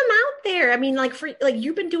 put them out there. I mean, like for like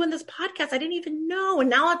you've been doing this podcast, I didn't even know, and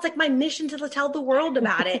now it's like my mission to tell the world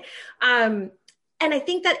about it. Um, and I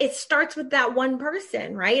think that it starts with that one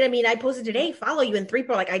person, right? I mean, I posted Yeah. today, follow you, and three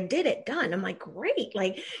people are like, I did it, done. I'm like, great,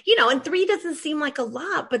 like and three doesn't seem like a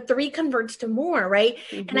lot, but three converts to more, right?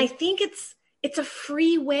 And Hmm. I think it's a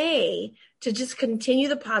free way to just continue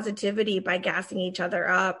the positivity by gassing each other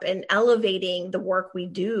up and elevating the work we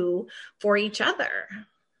do for each other.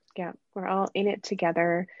 Yeah. We're all in it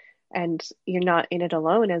together, and you're not in it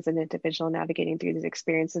alone as an individual navigating through these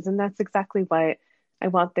experiences. And that's exactly what I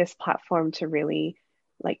want this platform to really,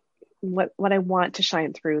 like, what I want to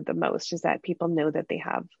shine through the most is that people know that they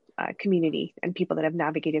have community and people that have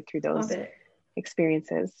navigated through Love those it.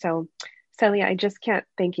 experiences. So Celia, I just can't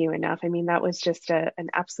thank you enough. I mean, that was just an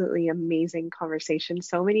absolutely amazing conversation.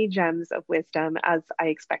 So many gems of wisdom as I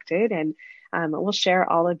expected. And we'll share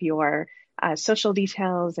all of your social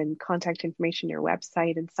details and contact information, your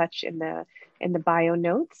website and such in the bio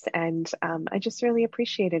notes. And I just really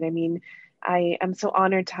appreciate it. I mean, I am so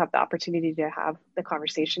honored to have the opportunity to have the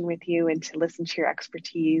conversation with you and to listen to your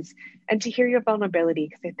expertise and to hear your vulnerability,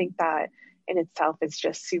 because I think that in itself is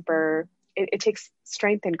just super it takes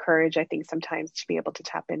strength and courage, I think, sometimes to be able to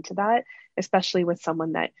tap into that, especially with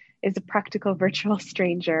someone that is a practical virtual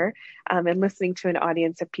stranger, and listening to an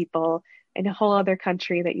audience of people in a whole other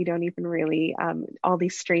country that you don't even really, all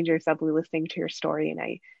these strangers that will be listening to your story. And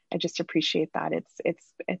I just appreciate that.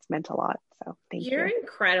 It's meant a lot. So thank You're you.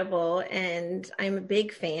 incredible, and I'm a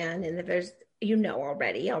big fan. And if there's,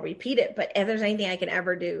 already, I'll repeat it, but if there's anything I can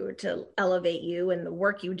ever do to elevate you and the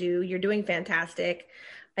work you do, you're doing fantastic.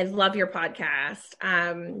 I love your podcast.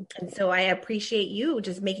 And so I appreciate you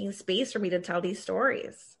just making space for me to tell these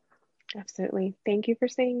stories. Absolutely. Thank you for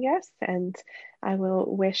saying yes. And I will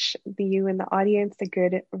wish you and the audience a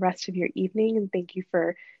good rest of your evening. And thank you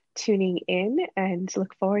for tuning in and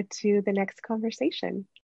look forward to the next conversation.